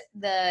here's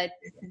the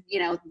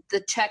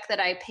check that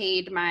I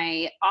paid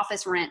my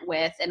office rent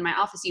with and my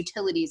office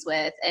utilities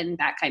with and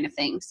that kind of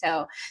thing.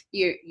 So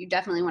you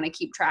definitely want to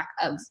keep track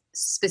of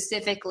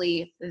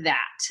specifically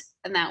that.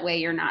 And that way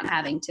you're not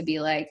having to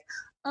be like,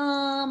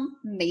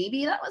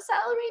 maybe that was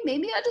salary.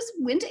 Maybe I just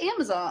went to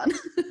Amazon.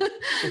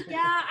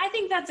 Yeah, I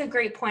think that's a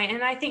great point.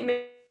 And I think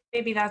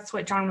maybe that's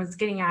what John was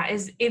getting at,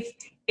 is if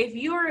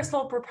you're a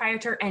sole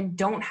proprietor and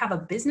don't have a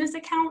business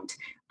account,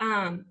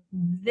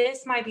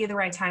 this might be the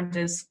right time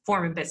to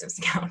form a business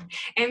account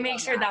and make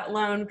sure that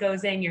loan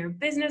goes in your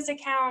business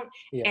account,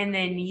 and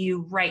then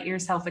you write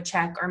yourself a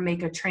check or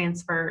make a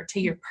transfer to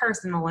your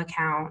personal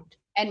account.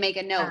 And make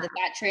a note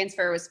that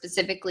transfer was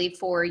specifically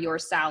for your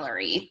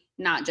salary,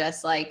 not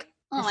just like,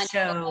 I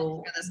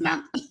know for this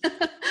month.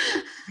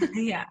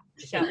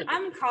 So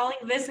I'm calling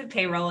this a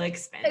payroll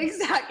expense.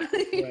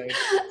 Exactly. Right.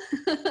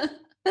 But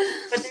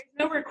there's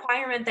no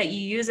requirement that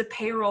you use a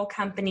payroll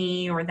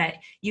company or that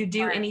you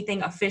do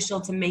anything official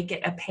to make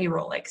it a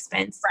payroll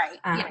expense.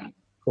 Right.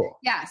 Cool.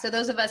 Yeah. So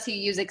those of us who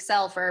use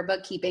Excel for our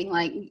bookkeeping,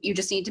 like you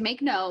just need to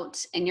make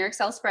note in your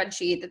Excel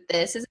spreadsheet that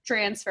this is a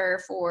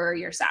transfer for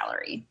your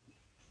salary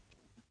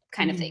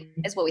kind of thing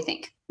is what we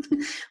think.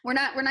 We're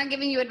not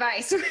giving you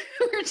advice.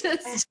 We're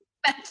just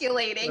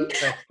speculating.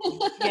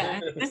 Yeah,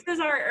 this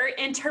is our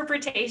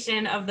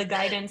interpretation of the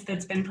guidance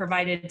that's been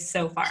provided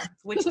so far,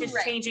 which is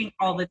changing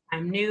all the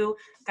time. New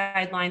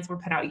guidelines were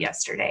put out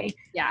yesterday.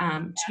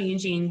 Yeah.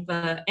 Changing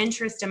the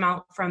interest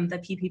amount from the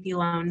PPP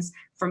loans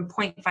from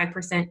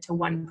 0.5% to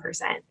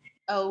 1%.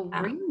 Oh,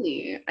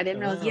 really? I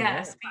didn't know.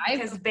 Yes,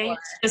 because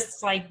banks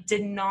just like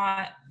did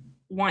not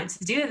want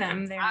to do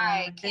them.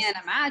 I can't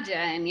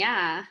imagine.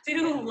 Yeah.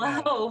 Too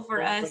low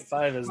for us.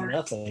 5 is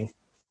nothing.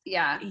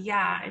 Yeah.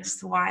 Yeah,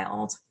 it's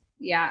wild.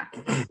 Yeah.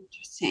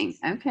 Interesting.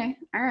 Okay.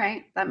 All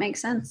right. That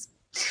makes sense.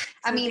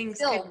 I mean,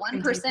 still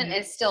 1%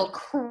 is still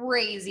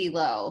crazy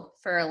low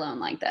for a loan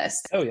like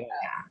this. Oh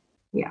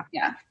yeah.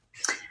 Yeah.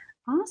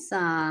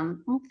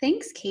 Awesome. Well,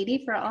 thanks,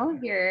 Katie, for all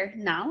of your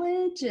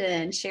knowledge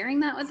and sharing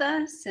that with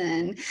us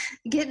and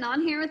getting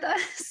on here with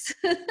us.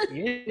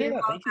 Yeah,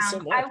 thank you so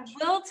much. I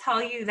will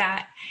tell you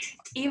that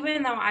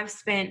even though I've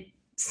spent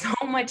so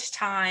much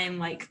time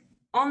like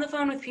on the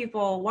phone with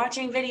people,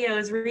 watching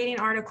videos, reading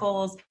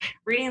articles,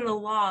 reading the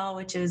law,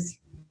 which is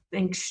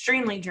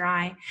extremely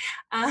dry,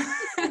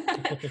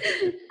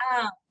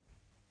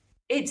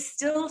 it's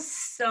still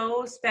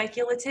so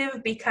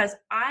speculative because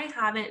I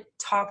haven't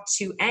talked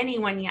to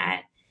anyone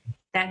yet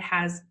that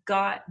has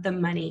got the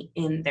money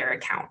in their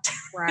account.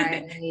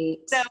 Right.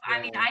 So,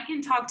 I mean, I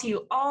can talk to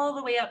you all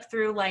the way up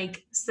through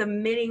like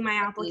submitting my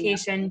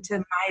application to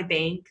my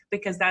bank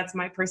because that's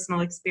my personal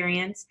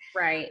experience.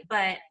 Right.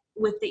 But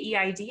with the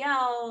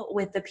EIDL,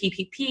 with the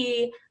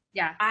PPP,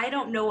 I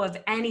don't know of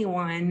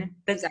anyone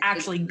that's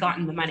actually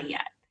gotten the money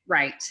yet.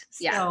 Right.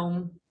 Yeah.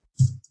 So,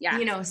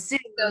 you know, soon.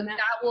 So that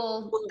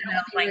will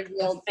be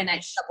revealed in the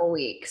next couple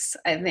weeks,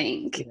 I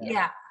think.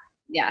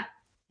 Yeah.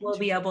 We'll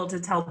be able to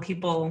tell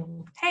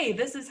people, hey,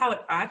 this is how it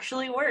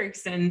actually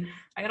works. And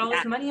I got all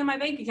this money in my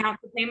bank account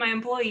to pay my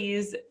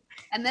employees.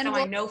 And then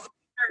I know for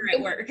sure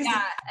it works.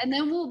 Yeah. And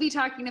then we'll be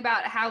talking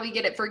about how we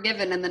get it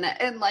forgiven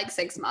in like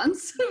 6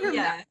 months.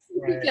 Yes.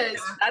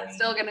 Because that's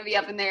still going to be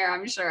up in the air,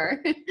 I'm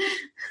sure.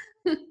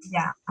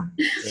 Yeah.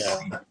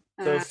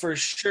 So for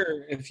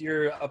sure, if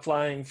you're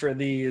applying for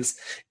these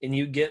and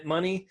you get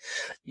money,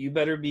 you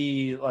better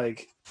be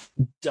like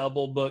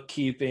double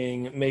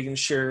bookkeeping, making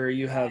sure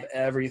you have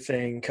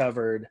everything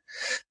covered.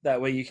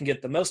 That way you can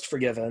get the most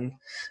forgiven.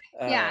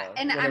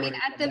 And I mean,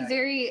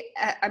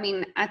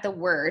 at the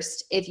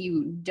worst, if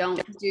you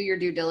don't do your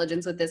due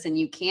diligence with this and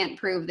you can't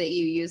prove that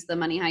you used the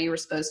money how you were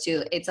supposed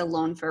to, it's a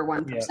loan for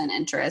 1%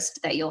 interest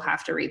that you'll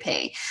have to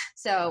repay.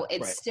 So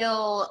it's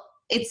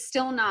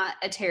still not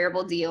a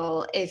terrible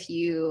deal if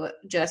you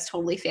just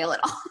totally fail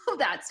at all of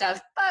that stuff.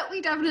 But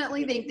we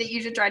definitely think that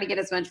you should try to get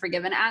as much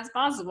forgiven as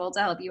possible to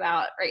help you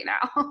out right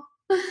now.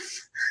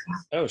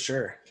 Oh,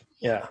 sure.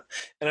 Yeah.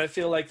 And I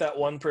feel like that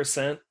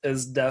 1%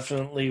 is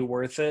definitely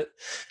worth it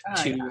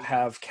to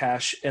have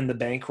cash in the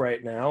bank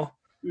right now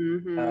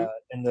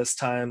in this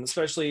time,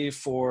 especially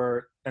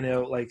for, I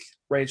know like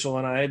Rachel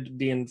and I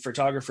being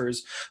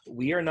photographers,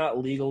 we are not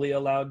legally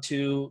allowed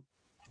to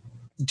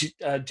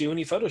do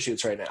any photo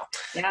shoots right now.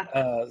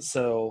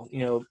 So,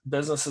 you know,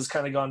 business has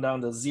kind of gone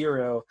down to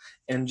zero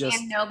and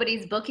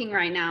nobody's booking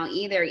right now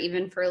either,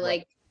 even for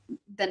like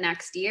the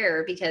next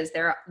year, because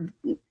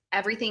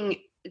everything's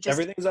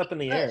up in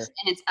the air, and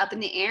it's up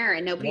in the air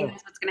and nobody knows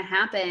what's going to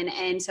happen.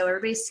 And so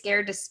everybody's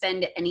scared to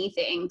spend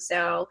anything.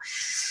 So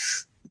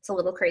it's a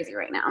little crazy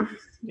right now.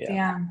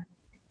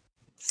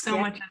 So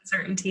much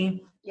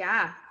uncertainty.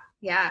 Yeah.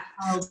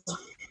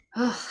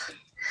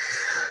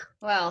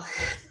 Well,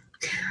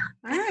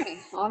 all right.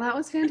 Well, that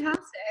was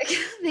fantastic.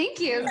 Thank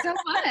you so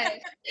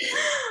much.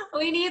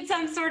 We need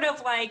some sort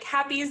of like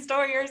happy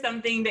story or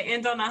something to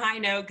end on a high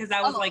note because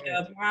that was like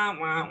a wah,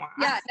 wah, wah.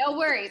 Yeah, no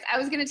worries. I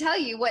was going to tell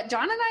you what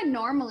John and I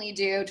normally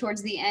do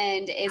towards the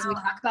end is we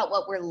talk about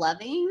what we're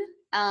loving.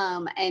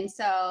 And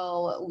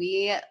so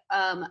we,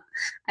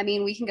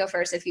 we can go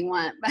first if you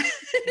want.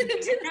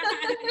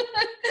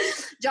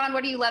 John,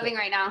 what are you loving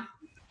right now?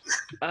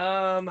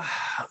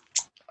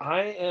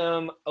 I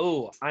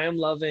am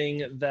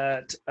loving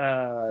that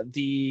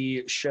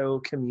the show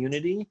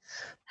Community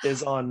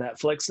is on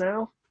Netflix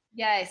now.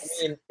 Yes.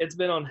 I mean, it's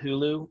been on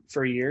Hulu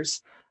for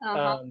years,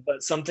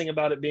 but something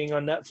about it being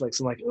on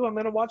Netflix, I'm like, oh, I'm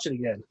going to watch it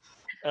again.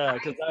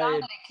 Because I saw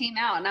that it came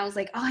out and I was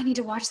like, oh, I need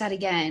to watch that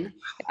again.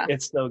 Yeah.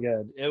 It's so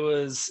good. It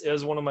was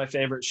one of my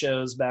favorite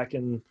shows back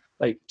in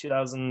like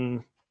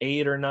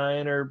 2008 or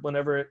 9 or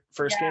whenever it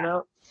first came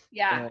out.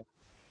 Yeah.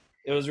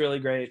 It was really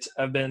great.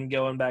 I've been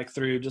going back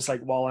through just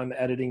like while I'm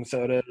editing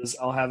photos,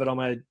 I'll have it on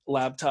my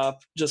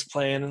laptop just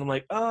playing and I'm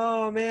like,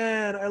 oh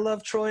man, I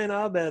love Troy and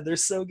Abed. They're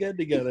so good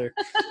together.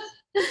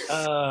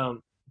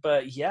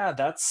 But yeah,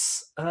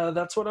 that's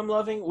what I'm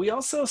loving. We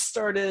also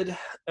started,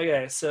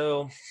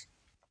 so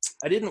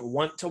I didn't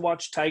want to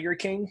watch Tiger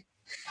King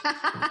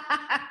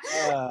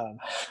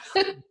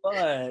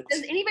But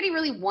does anybody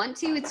really want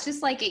to? It's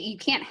just like you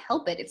can't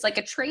help it. It's like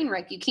a train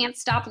wreck. You can't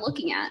stop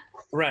looking at.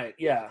 right,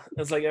 yeah,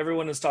 it's like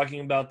everyone is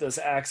talking about this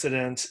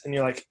accident, and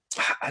you're like,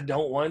 I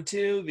don't want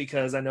to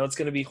because I know it's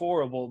going to be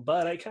horrible,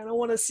 but I kind of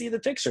want to see the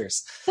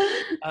pictures.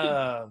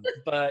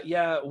 But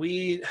yeah,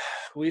 we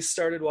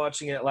started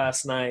watching it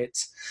last night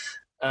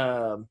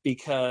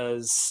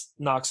because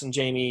Knox and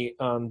Jamie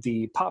on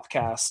the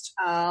Popcast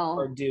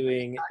are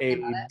doing a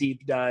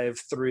deep dive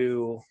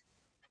through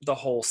the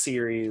whole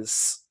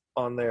series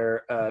on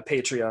their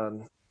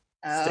Patreon.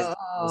 I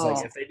was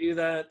like, if they do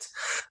that,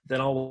 then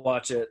I'll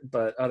watch it,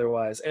 but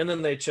otherwise, and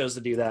then they chose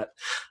to do that.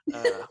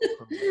 All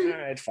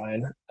right,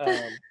 fine.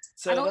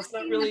 So that's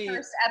not really the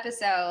first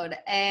episode,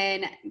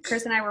 and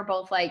Chris and I were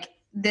both like,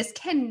 this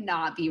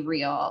cannot be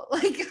real.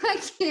 Like, I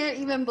can't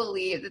even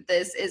believe that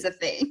this is a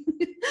thing.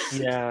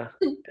 Yeah,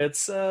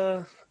 it's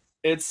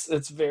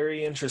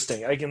very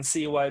interesting. I can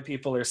see why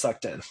people are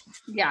sucked in.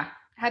 Yeah.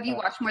 Have you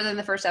watched more than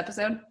the first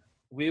episode?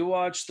 We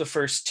watched the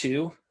first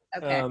two.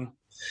 Okay.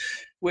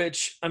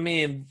 Which, I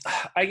mean,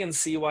 I can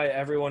see why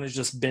everyone is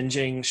just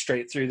binging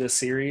straight through the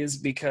series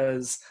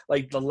because,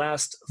 like, the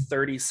last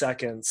 30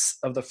 seconds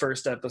of the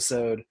first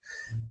episode,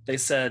 they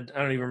said,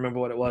 I don't even remember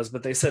what it was,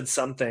 but they said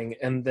something,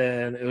 and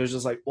then it was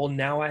just like, well,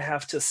 now I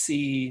have to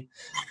see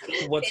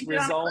what's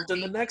resolved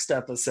in the next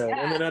episode.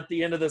 Yeah. And then at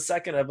the end of the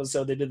second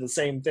episode, they did the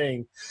same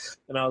thing.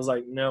 And I was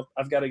like, nope,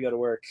 I've got to go to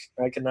work.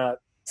 I cannot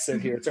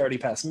sit here. It's already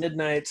past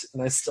midnight,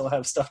 and I still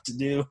have stuff to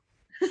do.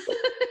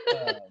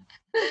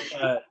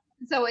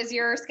 So is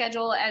your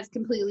schedule as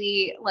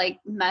completely like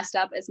messed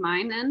up as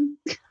mine then?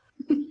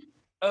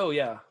 Oh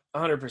yeah,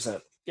 100%.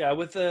 Yeah,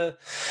 with the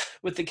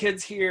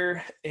kids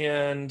here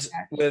and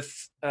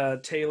with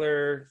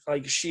Taylor,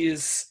 like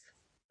she's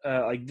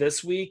like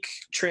this week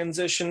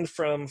transitioned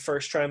from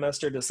first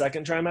trimester to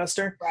second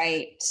trimester.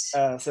 Right.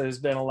 So there's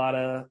been a lot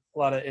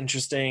of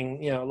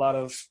interesting, a lot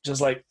of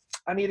just like,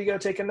 I need to go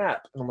take a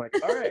nap. And I'm like,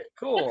 all right,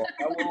 cool.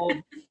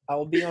 I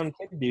will be on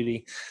kid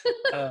duty.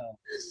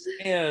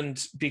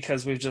 And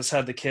because we've just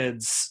had the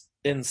kids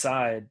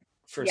inside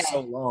for so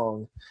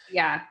long.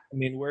 Yeah. I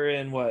mean, we're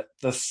in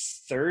the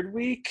third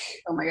week?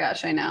 Oh my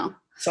gosh, I know.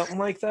 Something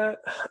like that.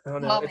 I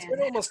don't know. It's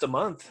been almost a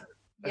month.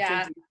 Yeah.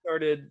 I think we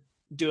started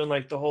doing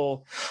like the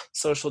whole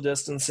social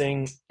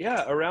distancing.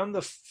 Yeah, around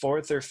the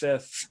 4th or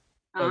 5th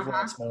of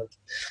last month.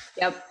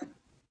 Yep.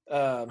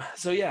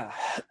 So yeah,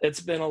 it's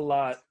been a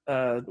lot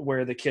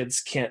where the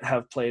kids can't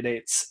have play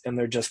dates and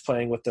they're just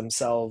playing with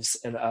themselves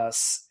and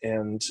us,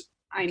 and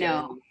I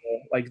know,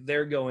 like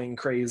they're going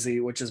crazy,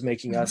 which is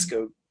making us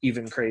go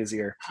even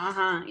crazier.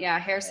 Yeah,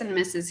 Harrison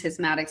misses his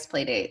Maddox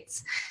play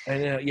dates. I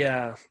know.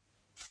 Yeah,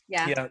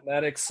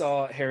 Maddox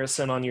saw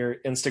Harrison on your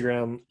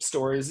Instagram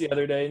stories the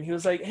other day, and he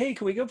was like, "Hey,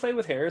 can we go play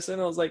with Harrison?"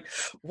 I was like,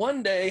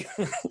 "One day,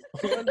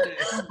 one day,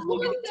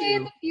 one day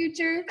in the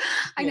future."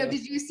 I know.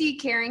 Did you see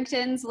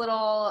Carrington's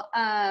little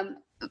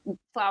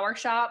flower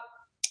shop?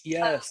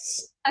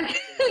 Yes.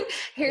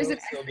 Harrison.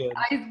 So good.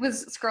 I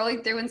was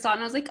scrolling through and saw,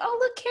 and I was like, "Oh,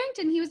 look,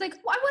 Carrington." He was like, "I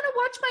want to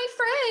watch my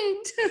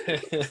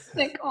friend."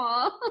 Like,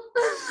 aw.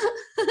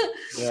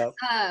 Yeah.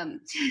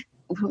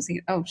 What was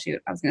he? Oh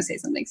shoot! I was going to say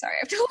something. Sorry,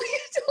 I totally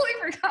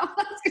forgot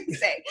what I was going to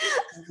say.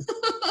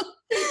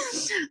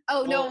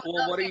 Well,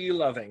 what are you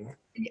loving?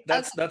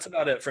 That's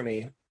about it for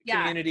me. Yeah.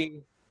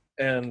 Community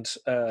and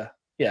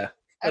yeah.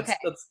 That's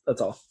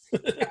all.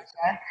 Gotcha.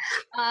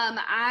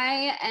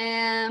 I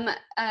am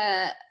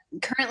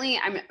currently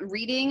I'm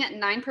reading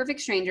 9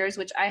 Perfect Strangers,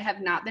 which I have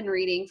not been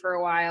reading for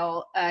a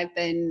while. I've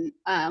been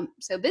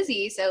so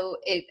busy, so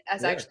it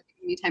has actually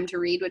given me time to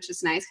read, which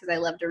is nice because I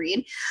love to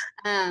read.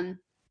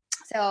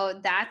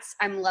 So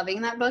I'm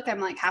loving that book.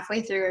 I'm like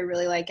halfway through. I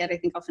really like it. I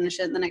think I'll finish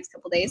it in the next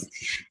couple days.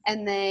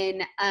 And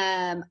then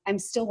I'm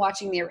still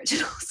watching the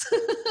originals.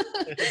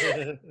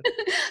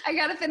 I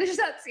got to finish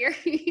that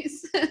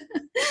series.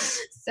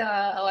 So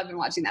I've been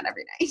watching that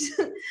every night.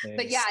 Nice.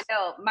 But yeah,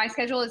 no, my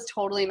schedule is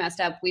totally messed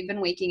up. We've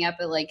been waking up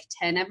at like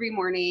 10 every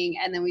morning,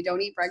 and then we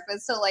don't eat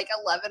breakfast till like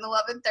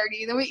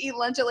 11:30. Then we eat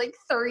lunch at like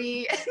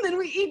 3, and then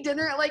we eat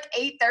dinner at like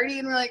 8:30,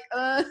 and we're like,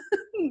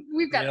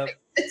 we've got to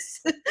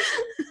fix this.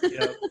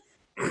 Yep.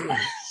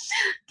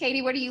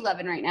 Katie, what are you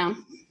loving right now?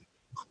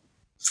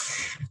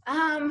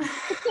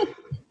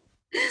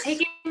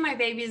 Taking my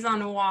babies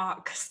on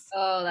walks.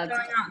 Oh, that's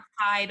going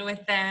outside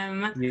with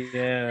them.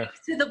 Yeah.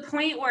 To the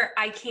point where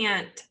I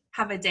can't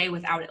have a day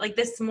without it. Like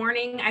this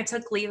morning, I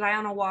took Levi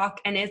on a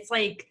walk, and it's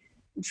like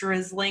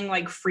drizzling,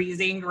 like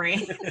freezing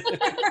rain.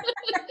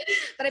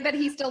 But I bet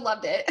he still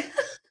loved it.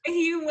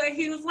 He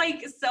was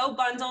like so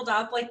bundled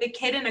up, like the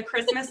kid in A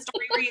Christmas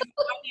Story where he's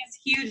got these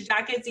huge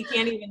jackets he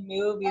can't even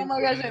move. Oh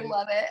my gosh, I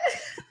love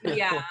it.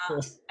 Yeah.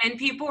 And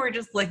people were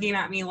just looking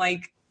at me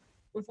like,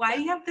 why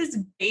do you have this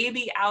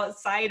baby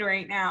outside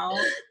right now?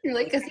 You're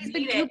like, because he's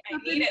been I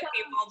need it,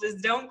 people.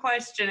 Just don't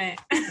question it.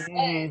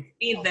 I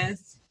need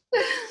this.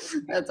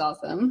 That's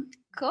awesome.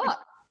 Cool.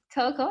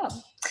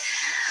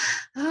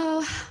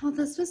 Oh, well,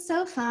 this was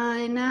so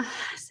fun.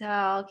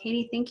 So,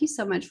 Katie, thank you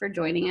so much for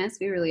joining us.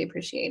 We really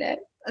appreciate it.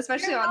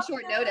 especially on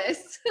short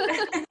notice.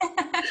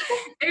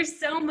 There's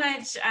so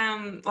much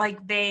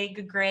like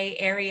vague gray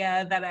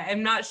area that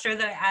I'm not sure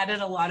that I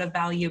added a lot of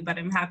value, but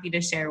I'm happy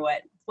to share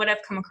what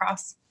I've come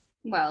across.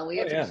 Well, we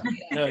appreciate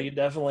it. No, you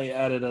definitely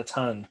added a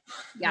ton.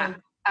 Yeah,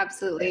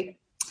 absolutely.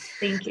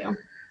 Thank you.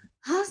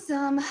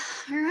 Awesome.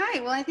 All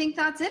right. Well, I think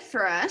that's it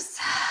for us.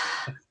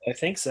 I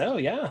think so,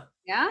 yeah.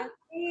 Yeah.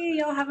 Hey,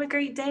 y'all have a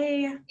great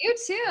day. You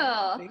too.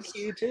 Thank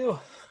you too.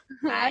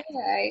 Bye.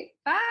 All right.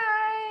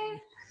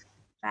 Bye.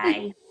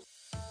 Bye.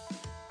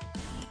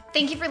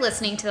 Thank you for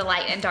listening to the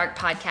Light and Dark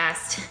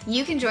podcast.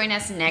 You can join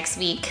us next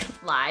week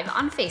live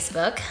on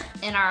Facebook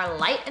in our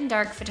Light and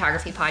Dark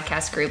Photography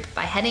Podcast group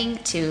by heading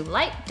to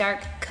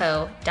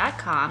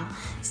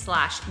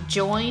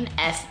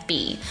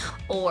lightdarkco.com/joinfb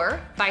or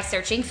by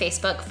searching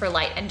Facebook for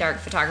Light and Dark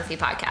Photography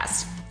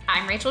Podcast.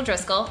 I'm Rachel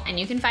Driscoll, and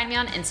you can find me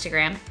on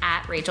Instagram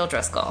at Rachel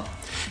Driscoll.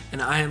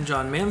 And I am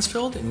John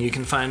Mansfield, and you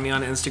can find me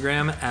on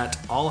Instagram at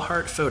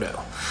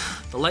allheartphoto.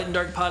 The Light and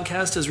Dark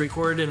podcast is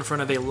recorded in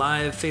front of a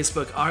live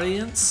Facebook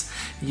audience.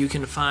 You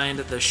can find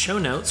the show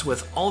notes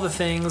with all the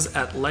things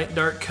at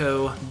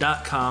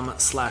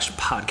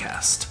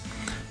lightdarkco.com/podcast.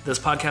 This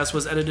podcast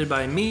was edited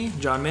by me,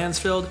 John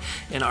Mansfield,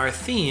 and our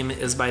theme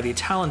is by the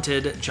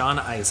talented John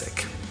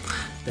Isaac.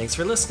 Thanks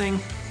for listening.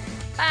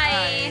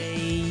 Bye.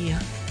 Bye.